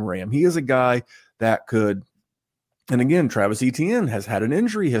battering ram. He is a guy that could, and again, Travis Etienne has had an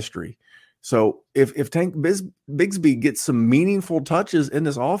injury history. So if Tank Bigsby gets some meaningful touches in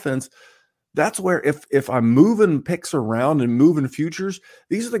this offense, that's where if I'm moving picks around and moving futures,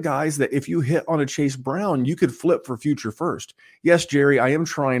 these are the guys that if you hit on a Chase Brown, you could flip for future first. Yes, Jerry, I am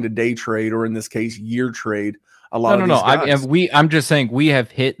trying to day trade, or in this case, year trade a lot of these guys. I'm just saying we have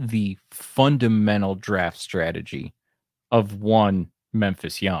hit the fundamental draft strategy of one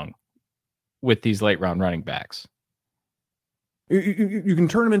Memphis Young with these late round running backs. You can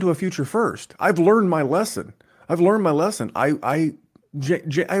turn them into a future first. I've learned my lesson. I have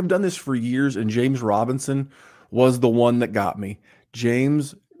done this for years, and James Robinson was the one that got me.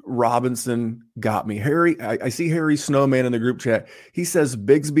 James Robinson got me. Harry, I see Harry Snowman in the group chat. He says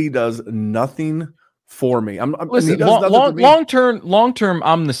Bigsby does nothing for me. Listen, long term,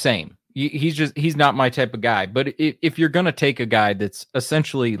 I'm the same. He's not my type of guy. But if you're gonna take a guy that's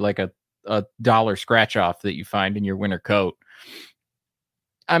essentially like a dollar scratch off that you find in your winter coat,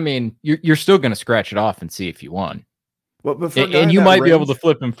 I mean, you're still gonna scratch it off and see if you won. And you might be able to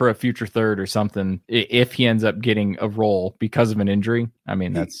flip him for a future third or something if he ends up getting a role because of an injury.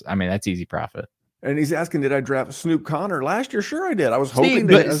 That's easy profit. And he's asking, did I draft Snoop Connor last year? Sure, I did. I was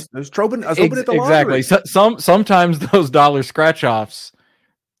hoping I was hoping at the lottery. Exactly. Sometimes those dollar scratch offs,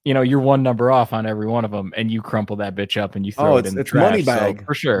 you're one number off on every one of them, and you crumple that bitch up and you throw it in the trash. Money bag, so,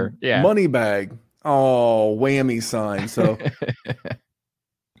 for sure. Yeah, money bag. Oh, whammy sign. So.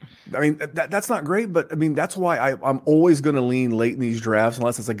 I mean, that's not great, but I mean, that's why I'm always going to lean late in these drafts,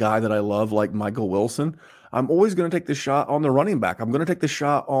 unless it's a guy that I love, like Michael Wilson. I'm always going to take the shot on the running back. I'm going to take the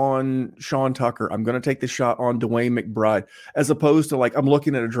shot on Sean Tucker. I'm going to take the shot on DeWayne McBride, as opposed to I'm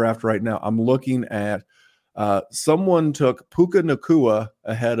looking at a draft right now. I'm looking at someone took Puka Nacua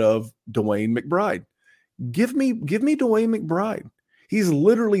ahead of DeWayne McBride. Give me DeWayne McBride. He's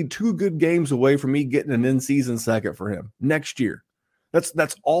literally 2 good games away from me getting an in-season second for him next year.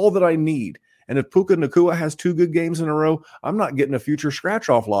 That's all that I need. And if Puka Nacua has 2 good games in a row, I'm not getting a future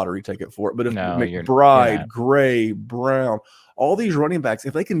scratch-off lottery ticket for it. But if McBride, Gray, Brown, all these running backs,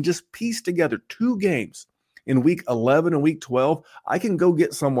 if they can just piece together 2 games in week 11 and week 12, I can go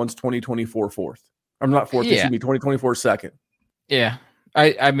get someone's 2024 fourth. I'm not fourth, 2024 second. Yeah.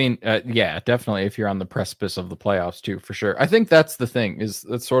 I mean, definitely if you're on the precipice of the playoffs too, for sure. I think that's the thing,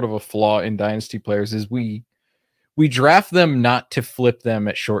 that's sort of a flaw in dynasty players, is we draft them not to flip them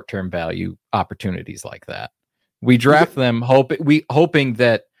at short-term value opportunities like that. We draft them hoping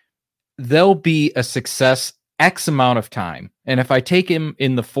that they'll be a success X amount of time. And if I take him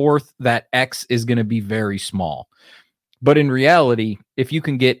in the 4th, that X is going to be very small. But in reality, if you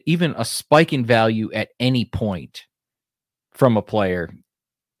can get even a spike in value at any point from a player,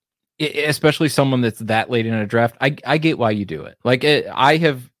 especially someone that's that late in a draft. I get why you do it. Like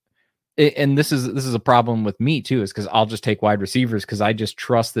and this is a problem with me too, is because I'll just take wide receivers because I just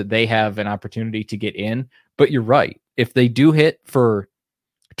trust that they have an opportunity to get in. But you're right. If they do hit for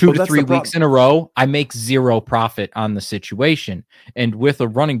 2 to 3 weeks in a row, I make zero profit on the situation. And with a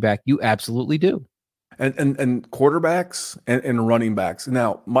running back, you absolutely do. And quarterbacks and running backs.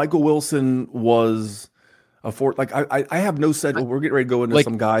 Now, Michael Wilson was a fourth. Like I have no Cedric. We're getting ready to go into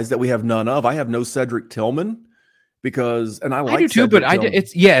some guys that we have none of. I have no Cedric Tillman because, and I like I do too, Cedric but Tillman.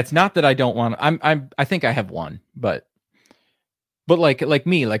 it's not that I don't want. I think I have one, but like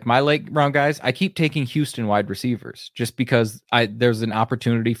my late round guys, I keep taking Houston wide receivers just because there's an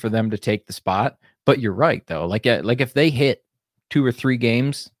opportunity for them to take the spot. But you're right though. Like if they hit 2 or 3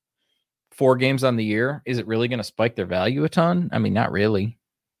 games, 4 games on the year, is it really going to spike their value a ton? I mean, not really.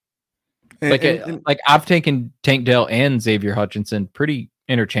 Like I've taken Tank Dell and Xavier Hutchinson pretty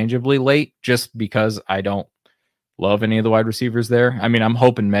interchangeably late, just because I don't love any of the wide receivers there. I mean, I'm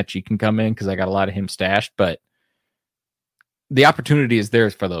hoping Mechie can come in because I got a lot of him stashed, but the opportunity is there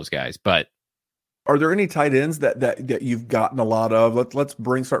for those guys. But are there any tight ends that you've gotten a lot of? Let's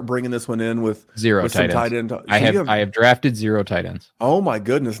start bringing this one in with zero with tight ends. I have drafted 0 tight ends. Oh my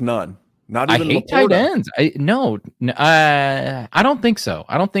goodness, none. Not even. I hate tight ends. I don't think so.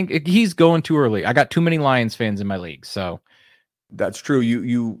 I don't think he's going too early. I got too many Lions fans in my league, so that's true.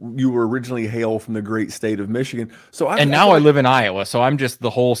 You were originally hail from the great state of Michigan, so I live in Iowa, so I'm just the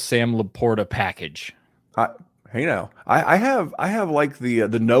whole Sam Laporta package. Hey now, I have like the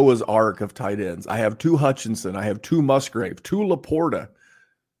Noah's Ark of tight ends. I have 2 Hutchinson, I have 2 Musgrave, 2 Laporta,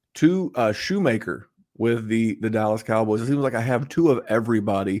 2 Shoemaker with the Dallas Cowboys. It seems like I have 2 of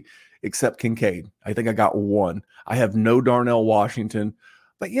everybody except Kincaid. I think I got 1. I have no Darnell Washington.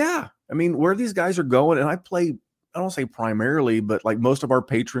 But yeah, I mean, where these guys are going, and I don't say primarily, but like most of our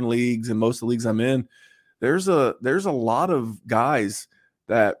patron leagues and most of the leagues I'm in, there's a lot of guys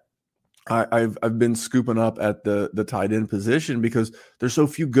that I've been scooping up at the tight end position because there's so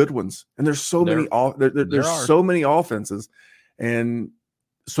few good ones, and there's so many so many offenses, and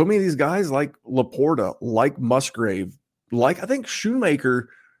so many of these guys like Laporta, like Musgrave, like I think Shoemaker.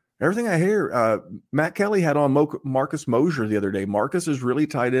 Everything I hear, Matt Kelly had on Marcus Mosher the other day. Marcus is really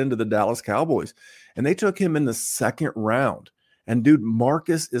tied into the Dallas Cowboys, and they took him in the 2nd round. And dude,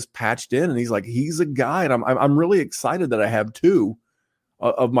 Marcus is patched in, and he's a guy, and I'm really excited that I have 2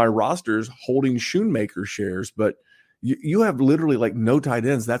 of my rosters holding Shoemaker shares. But you have literally like no tight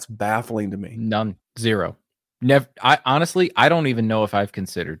ends. That's baffling to me. None, 0. Never. I don't even know if I've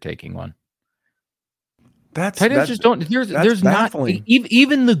considered taking one. Tight ends just don't. There's baffling. Not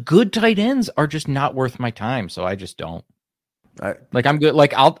even the good tight ends are just not worth my time. So I just don't. I'm good.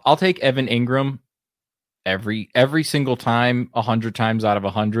 Like I'll take Evan Ingram every single time, 100 times out of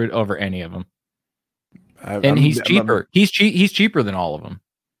 100 over any of them. He's cheaper. He's cheaper than all of them.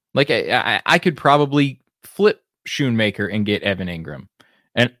 Like I could probably flip Shoemaker and get Evan Ingram,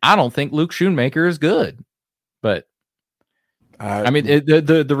 and I don't think Luke Shoemaker is good, but. I mean,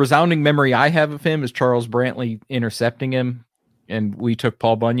 the resounding memory I have of him is Charles Brantley intercepting him, and we took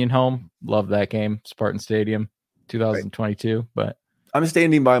Paul Bunyan home. Love that game, Spartan Stadium, 2022. Right. But I'm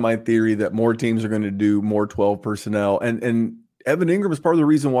standing by my theory that more teams are going to do more 12 personnel, and Evan Ingram is part of the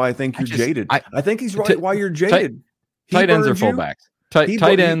reason why I think you're jaded. I think he's right why you're jaded. Tight ends are fullbacks.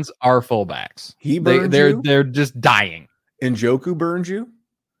 Tight ends are fullbacks. They're just dying. Njoku burned you.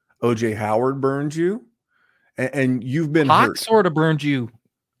 OJ Howard burned you. And you've been Hawk hurt. Sort of burned you.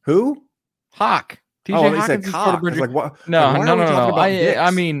 Who? Hawk. TJ Hawkins sort of burned you. Like, what? No. I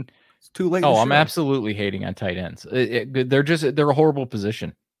mean, it's too late. Oh, I'm absolutely hating on tight ends. They're a horrible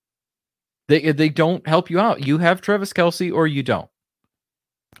position. They don't help you out. You have Travis Kelce or you don't.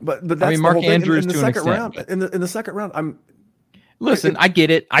 But that's Mark Andrews in the to an second extent. round. In the second round, Listen, I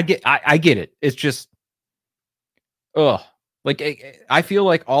get it. I get it. It's just, like I feel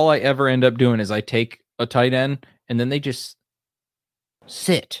like all I ever end up doing is I take a tight end and then they just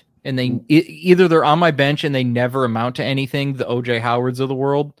sit and either they're on my bench and they never amount to anything, the OJ Howards of the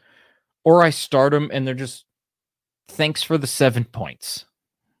world, or I start them and they're just thanks for the 7 points.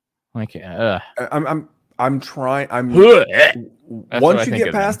 Like I'm trying. Once you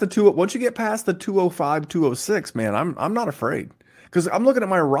get past the 205, 206, man, I'm not afraid. Because I'm looking at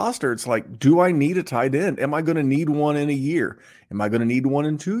my roster, it's like, do I need a tight end? Am I going to need one in a year? Am I going to need one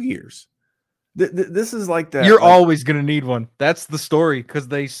in 2 years? This is like that. You're always going to need one. That's the story because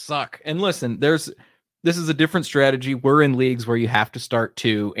they suck. And listen, this is a different strategy. We're in leagues where you have to start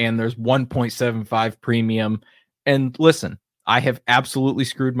 2, and there's 1.75 premium. And listen, I have absolutely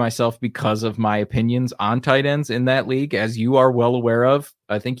screwed myself because of my opinions on tight ends in that league, as you are well aware of.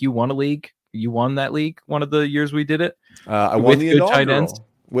 I think you won a league. You won that league one of the years we did it. I won the good tight ends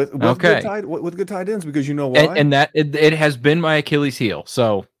with good tight ends, because you know why? And that it has been my Achilles heel.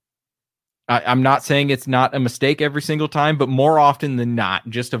 So I'm not saying it's not a mistake every single time, but more often than not,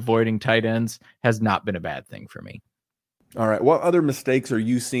 just avoiding tight ends has not been a bad thing for me. All right. What other mistakes are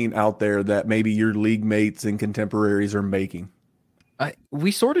you seeing out there that maybe your league mates and contemporaries are making?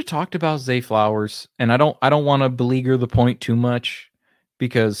 We sort of talked about Zay Flowers, and I don't want to beleaguer the point too much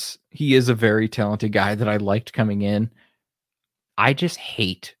because he is a very talented guy that I liked coming in. I just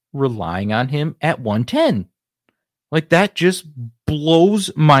hate relying on him at 110. Like, that just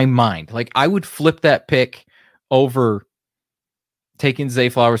blows my mind. Like, I would flip that pick over taking Zay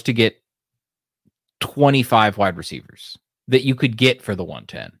Flowers to get 25 wide receivers that you could get for the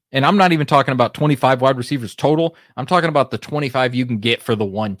 110. And I'm not even talking about 25 wide receivers total. I'm talking about the 25 you can get for the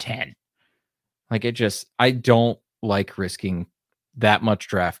 110. Like, I don't like risking that much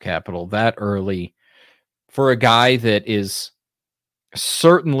draft capital that early for a guy that is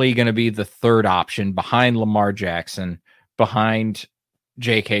certainly going to be the third option behind Lamar Jackson, behind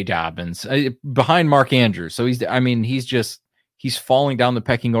J.K. Dobbins, behind Mark Andrews. So he's falling down the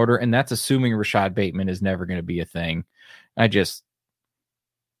pecking order, and that's assuming Rashad Bateman is never going to be a thing. I just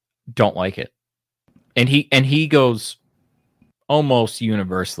don't like it. And he goes almost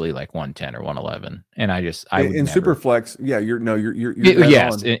universally like 110 or 111. And I would in super flex. Yeah. You're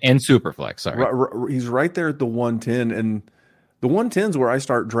yes. In super flex. Sorry. He's right there at the 110, and the 110s where I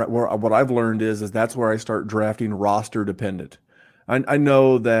start what I've learned is that's where I start drafting roster dependent. I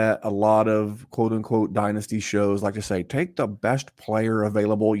know that a lot of quote unquote dynasty shows like to say, take the best player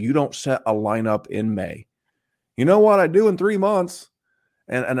available. You don't set a lineup in May. You know what I do in 3 months?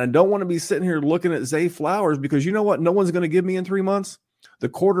 And I don't want to be sitting here looking at Zay Flowers, because you know what no one's going to give me in 3 months? The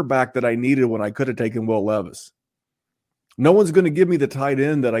quarterback that I needed when I could have taken Will Levis. No one's going to give me the tight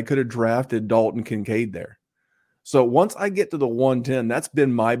end that I could have drafted Dalton Kincaid there. So once I get to the 110, that's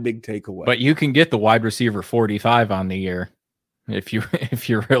been my big takeaway. But you can get the wide receiver 45 on the year if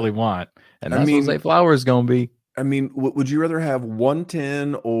you really want. And that's what Zay Flowers is going to be. I mean, would you rather have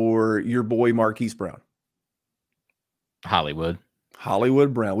 110 or your boy Marquise Brown? Hollywood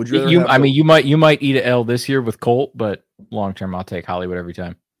Brown. Would you rather you might eat an L this year with Colt, but long term I'll take Hollywood every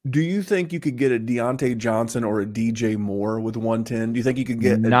time. Do you think you could get a Deontay Johnson or a DJ Moore with 110? Do you think you could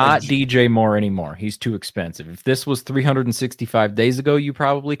get not DJ Moore anymore? He's too expensive. If this was 365 days ago, you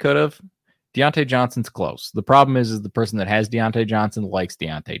probably could have. Deontay Johnson's close. The problem is the person that has Deontay Johnson likes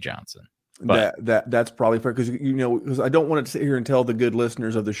Deontay Johnson. But that's probably fair, because I don't want to sit here and tell the good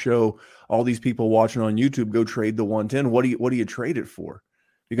listeners of the show, all these people watching on YouTube, go trade the 110. What do you trade it for?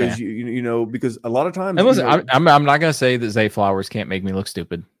 Because because a lot of times. And listen, I'm not going to say that Zay Flowers can't make me look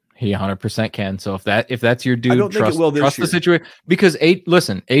stupid. He 100% can. So if that's your dude, I don't trust the situation. Because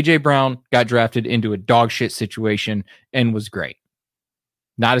AJ Brown got drafted into a dog shit situation and was great.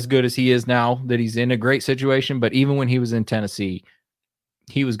 Not as good as he is now that he's in a great situation, but even when he was in Tennessee,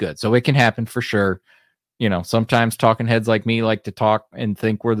 he was good. So it can happen for sure. Sometimes talking heads like me like to talk and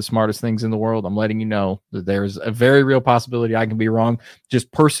think we're the smartest things in the world. I'm letting you know that there's a very real possibility I can be wrong.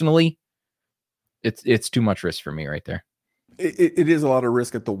 Just personally, it's too much risk for me right there. It is a lot of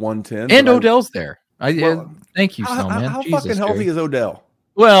risk at the 110. And Odell's there. Thank you, man. How fucking healthy is Odell?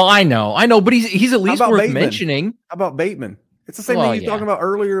 Well, I know, but he's at least worth mentioning. How about Bateman? It's the same thing you were talking about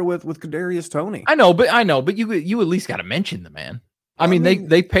earlier with Kadarius Toney. I know, but you at least got to mention the man. I mean,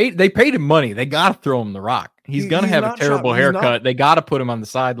 they paid him money. They got to throw him the rock. He's gonna have a terrible haircut. They got to put him on the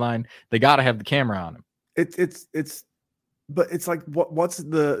sideline. They got to have the camera on him. But it's like what's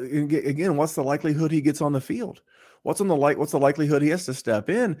the likelihood he gets on the field? What's the likelihood he has to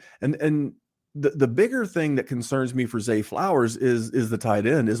step in? And the bigger thing that concerns me for Zay Flowers is the tight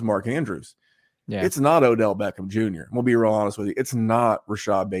end, is Mark Andrews. Yeah. It's not Odell Beckham Jr. I'm gonna be real honest with you. It's not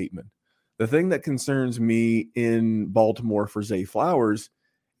Rashad Bateman. The thing that concerns me in Baltimore for Zay Flowers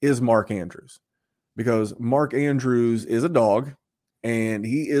is Mark Andrews, because Mark Andrews is a dog and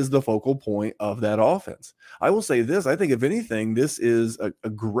he is the focal point of that offense. I will say this. I think if anything, this is a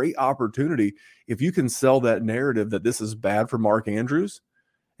great opportunity. If you can sell that narrative that this is bad for Mark Andrews,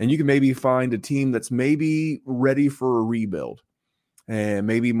 and you can maybe find a team that's maybe ready for a rebuild, and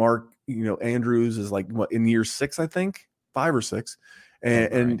maybe Mark, Andrews is like in year 6, I think 5 or 6.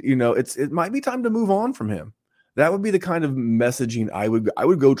 And it might be time to move on from him. That would be the kind of messaging I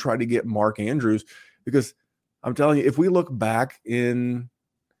would go try to get Mark Andrews, because I'm telling you, if we look back in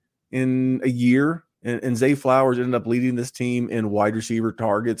a year and Zay Flowers ended up leading this team in wide receiver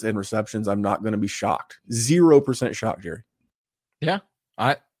targets and receptions, I'm not going to be shocked. 0% shocked, Jerry. Yeah,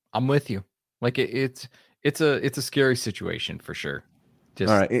 I'm with you. Like it's a scary situation for sure. Just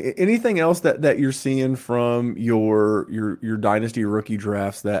All right. Anything else that you're seeing from your dynasty rookie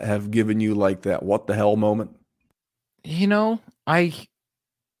drafts that have given you like that what the hell moment?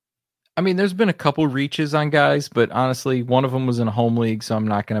 I mean, there's been a couple reaches on guys, but honestly, one of them was in a home league, so I'm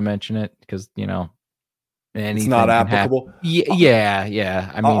not going to mention it because It's not applicable.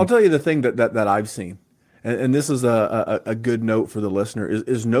 Yeah. I mean, I'll tell you the thing that I've seen, and this is a good note for the listener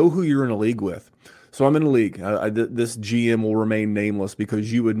is know who you're in a league with. So I'm in a league. This GM will remain nameless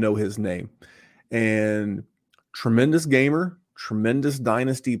because you would know his name. And tremendous gamer, tremendous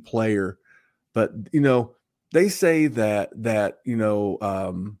dynasty player. But, they say that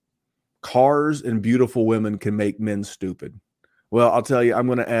cars and beautiful women can make men stupid. Well, I'll tell you, I'm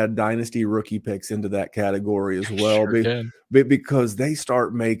going to add dynasty rookie picks into that category as well. Because they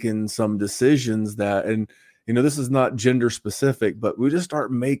start making some decisions that, and, this is not gender specific, but we just start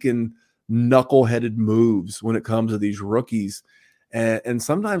making knuckleheaded moves when it comes to these rookies. And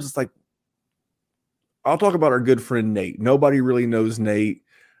sometimes it's like, I'll talk about our good friend Nate. Nobody really knows Nate.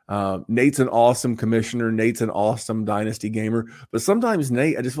 Nate's an awesome commissioner. Nate's an awesome dynasty gamer. But sometimes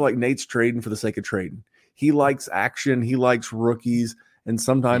Nate, I just feel like Nate's trading for the sake of trading. He likes action. He likes rookies. And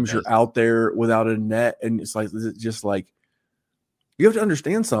sometimes you're out there without a net. And it's just like, you have to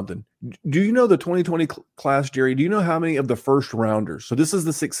understand something. Do you know the 2020 class, Jerry? Do you know how many of the first rounders? So this is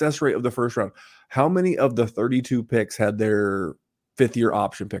the success rate of the first round. How many of the 32 picks had their fifth-year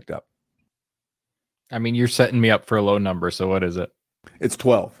option picked up? I mean, you're setting me up for a low number. So what is it? It's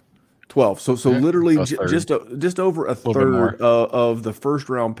 12. So literally just over a third of the first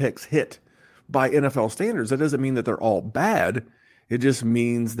round picks hit by NFL standards. That doesn't mean that they're all bad. It just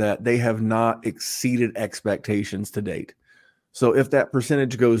means that they have not exceeded expectations to date. So if that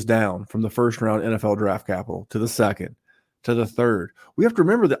percentage goes down from the first round NFL draft capital to the second, to the third, we have to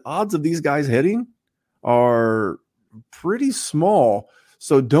remember the odds of these guys hitting are pretty small.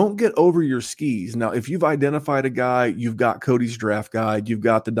 So don't get over your skis. Now, if you've identified a guy, you've got Cody's draft guide, you've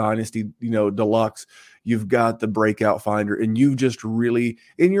got the Dynasty, Deluxe, you've got the Breakout Finder, and you've just really,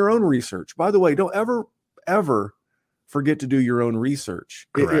 in your own research, by the way, don't ever forget to do your own research.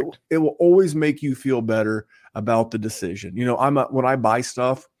 It will always make you feel better about the decision. When I buy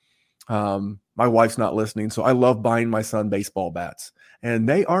stuff, my wife's not listening, so I love buying my son baseball bats, and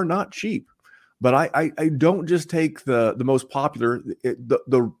they are not cheap. But I don't just take the most popular,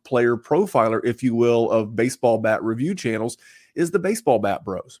 the player profiler, if you will, of baseball bat review channels is the Baseball Bat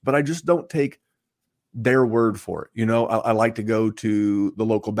Bros. But I just don't take their word for it. I like to go to the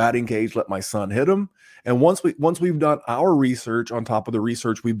local batting cage, let my son hit them. And once we've done our research on top of the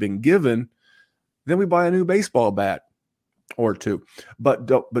research we've been given, then we buy a new baseball bat or two. But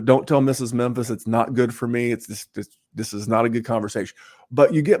don't tell Mrs. Memphis it's not good for me. It's this is not a good conversation.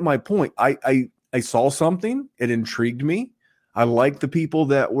 But you get my point. I saw something. It intrigued me. I like the people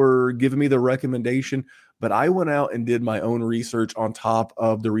that were giving me the recommendation, but I went out and did my own research on top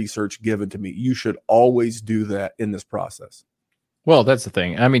of the research given to me. You should always do that in this process. Well, that's the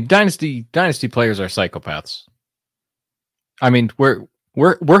thing. I mean, dynasty players are psychopaths. I mean, we're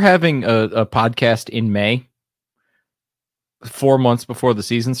having a podcast in May, 4 months before the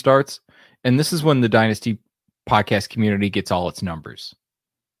season starts, and this is when the dynasty podcast community gets all its numbers.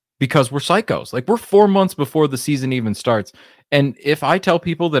 Because we're psychos. Like, we're 4 months before the season even starts. And if I tell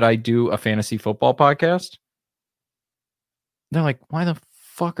people that I do a fantasy football podcast, they're like, why the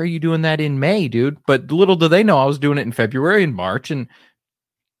fuck are you doing that in May, dude? But little do they know I was doing it in February and March. And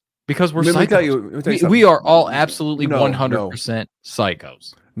because we're psychos. We are all absolutely 100%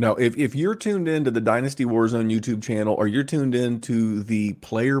 psychos. No, if you're tuned into the Dynasty Warzone YouTube channel, or you're tuned into the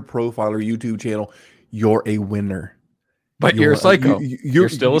Player Profiler YouTube channel, you're a winner. But you're a psycho. You're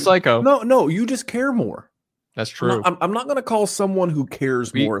still a psycho. No, you just care more. That's true. I'm not going to call someone who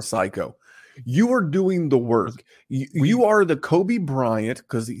cares more a psycho. You are doing the work. You are the Kobe Bryant,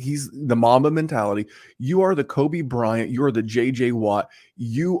 because he's the Mamba mentality. You are the Kobe Bryant. You are the JJ Watt.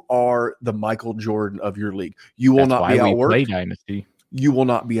 You are the Michael Jordan of your league. You will not be outworked. Play Dynasty. You will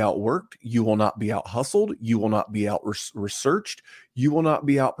not be outworked. You will not be out hustled. You will not be out researched. You will not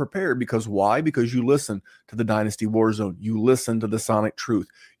be out prepared. Because why? Because you listen to the Dynasty Warzone. You listen to the Sonic Truth.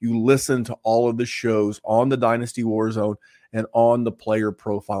 You listen to all of the shows on the Dynasty Warzone and on the Player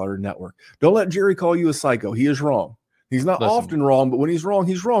Profiler Network. Don't let Jerry call you a psycho. He is wrong. He's not often wrong, but when he's wrong,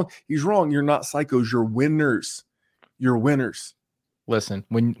 he's wrong. He's wrong. You're not psychos. You're winners. You're winners. Listen,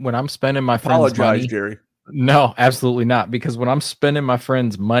 when I'm spending my friend's money, Jerry. No, absolutely not. Because when I'm spending my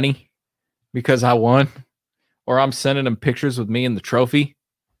friend's money because I won, or I'm sending them pictures with me in the trophy,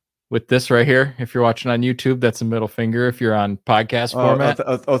 with this right here. If you're watching on YouTube, that's a middle finger. If you're on podcast format,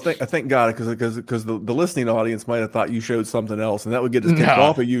 thank God, because the listening audience might have thought you showed something else, and that would get us kicked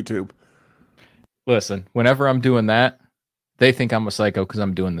off of YouTube. Listen, whenever I'm doing that, they think I'm a psycho because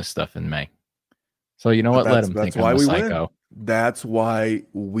I'm doing this stuff in May. So you know what? Let them think I'm a psycho. That's why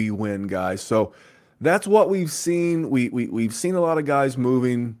we win, guys. So that's what we've seen. We've seen a lot of guys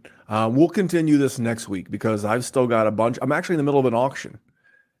moving. We'll continue this next week because I've still got a bunch. I'm actually in the middle of an auction,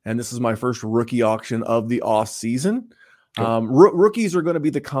 and this is my first rookie auction of the off season. Rookies are going to be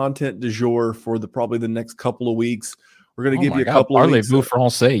the content du jour for probably the next couple of weeks. We're going to give you a couple of weeks. Parlez-vous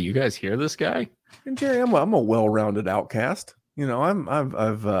français. You guys hear this guy? And Jerry, I'm a well-rounded outcast. You know,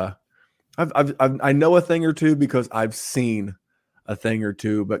 I know a thing or two because I've seen a thing or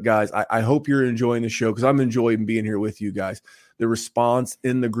two. But guys, I hope you're enjoying the show because I'm enjoying being here with you guys. The response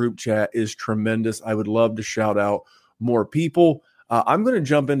in the group chat is tremendous. I would love to shout out more people. I'm going to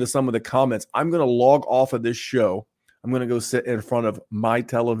jump into some of the comments. I'm going to log off of this show. I'm going to go sit in front of my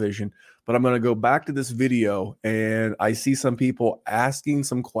television, but I'm going to go back to this video, and I see some people asking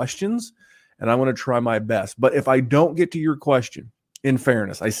some questions, and I want to try my best. But if I don't get to your question, in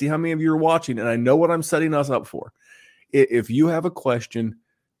fairness, I see how many of you are watching, and I know what I'm setting us up for. If you have a question,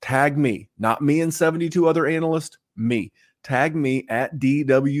 tag me, not me and 72 other analysts, me. Tag me at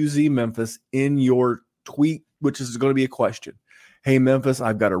DWZ Memphis in your tweet, which is going to be a question. Hey, Memphis,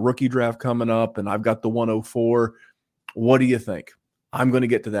 I've got a rookie draft coming up, and I've got the 104. What do you think? I'm going to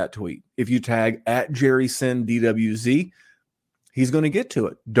get to that tweet. If you tag at Jerry Sin DWZ, he's going to get to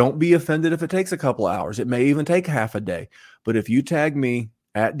it. Don't be offended if it takes a couple hours. It may even take half a day. But if you tag me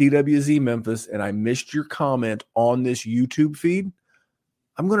at DWZ Memphis and I missed your comment on this YouTube feed,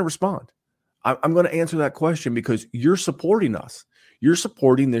 I'm going to respond. I'm going to answer that question because you're supporting us. You're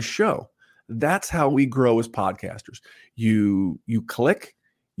supporting this show. That's how we grow as podcasters. You click,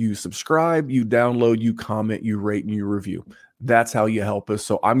 you subscribe, you download, you comment, you rate, and you review. That's how you help us.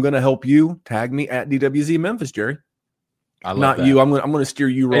 So I'm going to help you. Tag me at DWZ Memphis, Jerry. I love Not that. you. I'm going to steer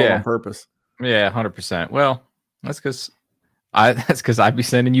you wrong on purpose. Yeah, 100%. Well, that's because I'd be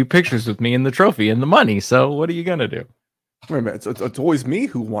sending you pictures with me and the trophy and the money. So what are you going to do? Wait a minute. It's always me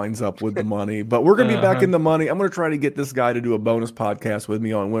who winds up with the money, but we're going to be back in the money. I'm going to try to get this guy to do a bonus podcast with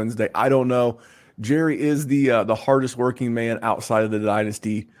me on Wednesday. I don't know. Jerry is the hardest working man outside of the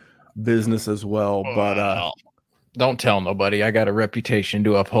Dynasty business as well. But don't tell nobody. I got a reputation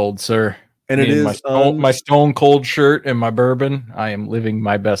to uphold, sir. And it is my stone cold shirt and my bourbon. I am living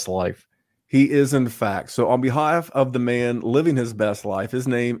my best life. He is, in fact. So on behalf of the man living his best life, his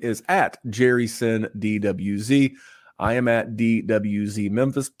name is at Jerry Sin DWZ. I am at DWZ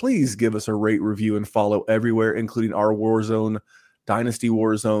Memphis. Please give us a rate, review, and follow everywhere, including our Warzone, Dynasty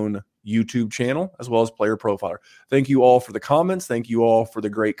Warzone YouTube channel, as well as Player Profiler. Thank you all for the comments. Thank you all for the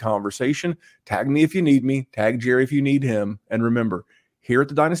great conversation. Tag me if you need me. Tag Jerry if you need him. And remember, here at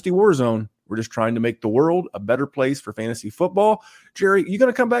the Dynasty Warzone, we're just trying to make the world a better place for fantasy football. Jerry, you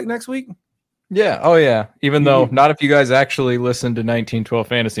going to come back next week? Yeah. Oh, yeah. Even though not if you guys actually listen to 1912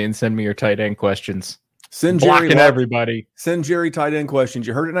 Fantasy and send me your tight end questions. Send Jerry blocking everybody. Send Jerry tight end questions.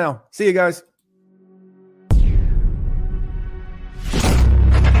 You heard it now. See you guys.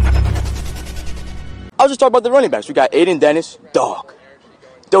 I'll just talk about the running backs. We got Aiden Dennis, dog.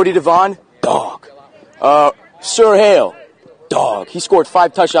 Dodie Devon, dog. Sir Hale, dog. He scored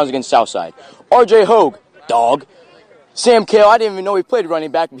 5 touchdowns against Southside. RJ Hogue, dog. Sam Cale, I didn't even know he played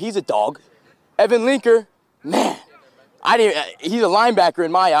running back, but he's a dog. Evan Linker, man. He's a linebacker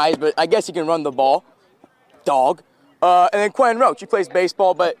in my eyes, but I guess he can run the ball. Dog. And then Quinn Roach, he plays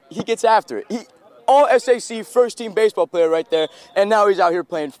baseball, but he gets after it. All SAC first-team baseball player right there, and now he's out here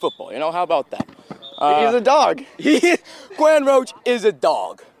playing football. You know, how about that? He's a dog. Quinn Roach is a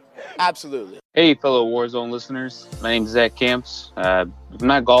dog. Absolutely. Hey, fellow Warzone listeners. My name's Zach Camps. If I'm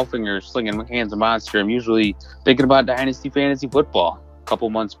not golfing or slinging hands of monster, I'm usually thinking about Dynasty Fantasy Football. A couple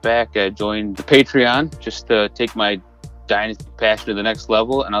months back, I joined the Patreon just to take my Dynasty passion to the next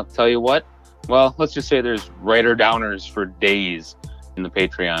level, and I'll tell you what, well, let's just say there's writer downers for days in the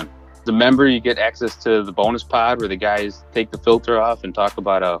Patreon. As a member, you get access to the bonus pod where the guys take the filter off and talk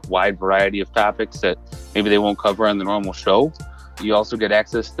about a wide variety of topics that maybe they won't cover on the normal show. You also get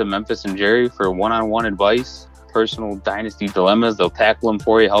access to Memphis and Jerry for one-on-one advice, personal Dynasty dilemmas. They'll tackle them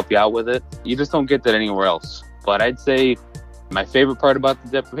for you, help you out with it. You just don't get that anywhere else. But I'd say my favorite part about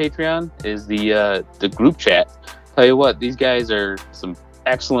the Patreon is the group chat. Tell you what, these guys are some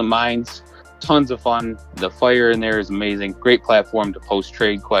excellent minds. Tons of fun. The fire in there is amazing. Great platform to post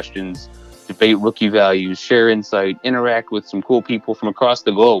trade questions, debate rookie values, share insight, interact with some cool people from across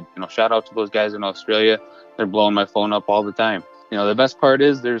the globe. You know, shout out to those guys in Australia. They're blowing my phone up all the time. The best part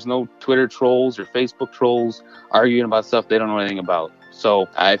is there's no Twitter trolls or Facebook trolls arguing about stuff they don't know anything about. So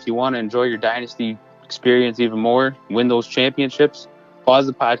if you want to enjoy your Dynasty experience even more, win those championships, pause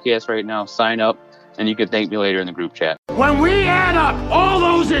the podcast right now, sign up, and you can thank me later in the group chat. When we add up all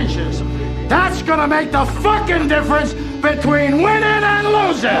those inches, that's gonna make the fucking difference between winning and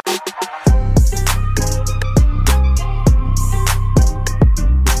losing.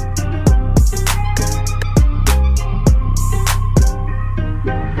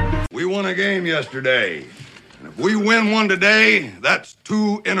 We won a game yesterday. And if we win one today, that's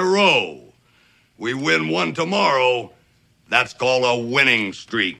 2 in a row. We win one tomorrow, that's called a winning streak.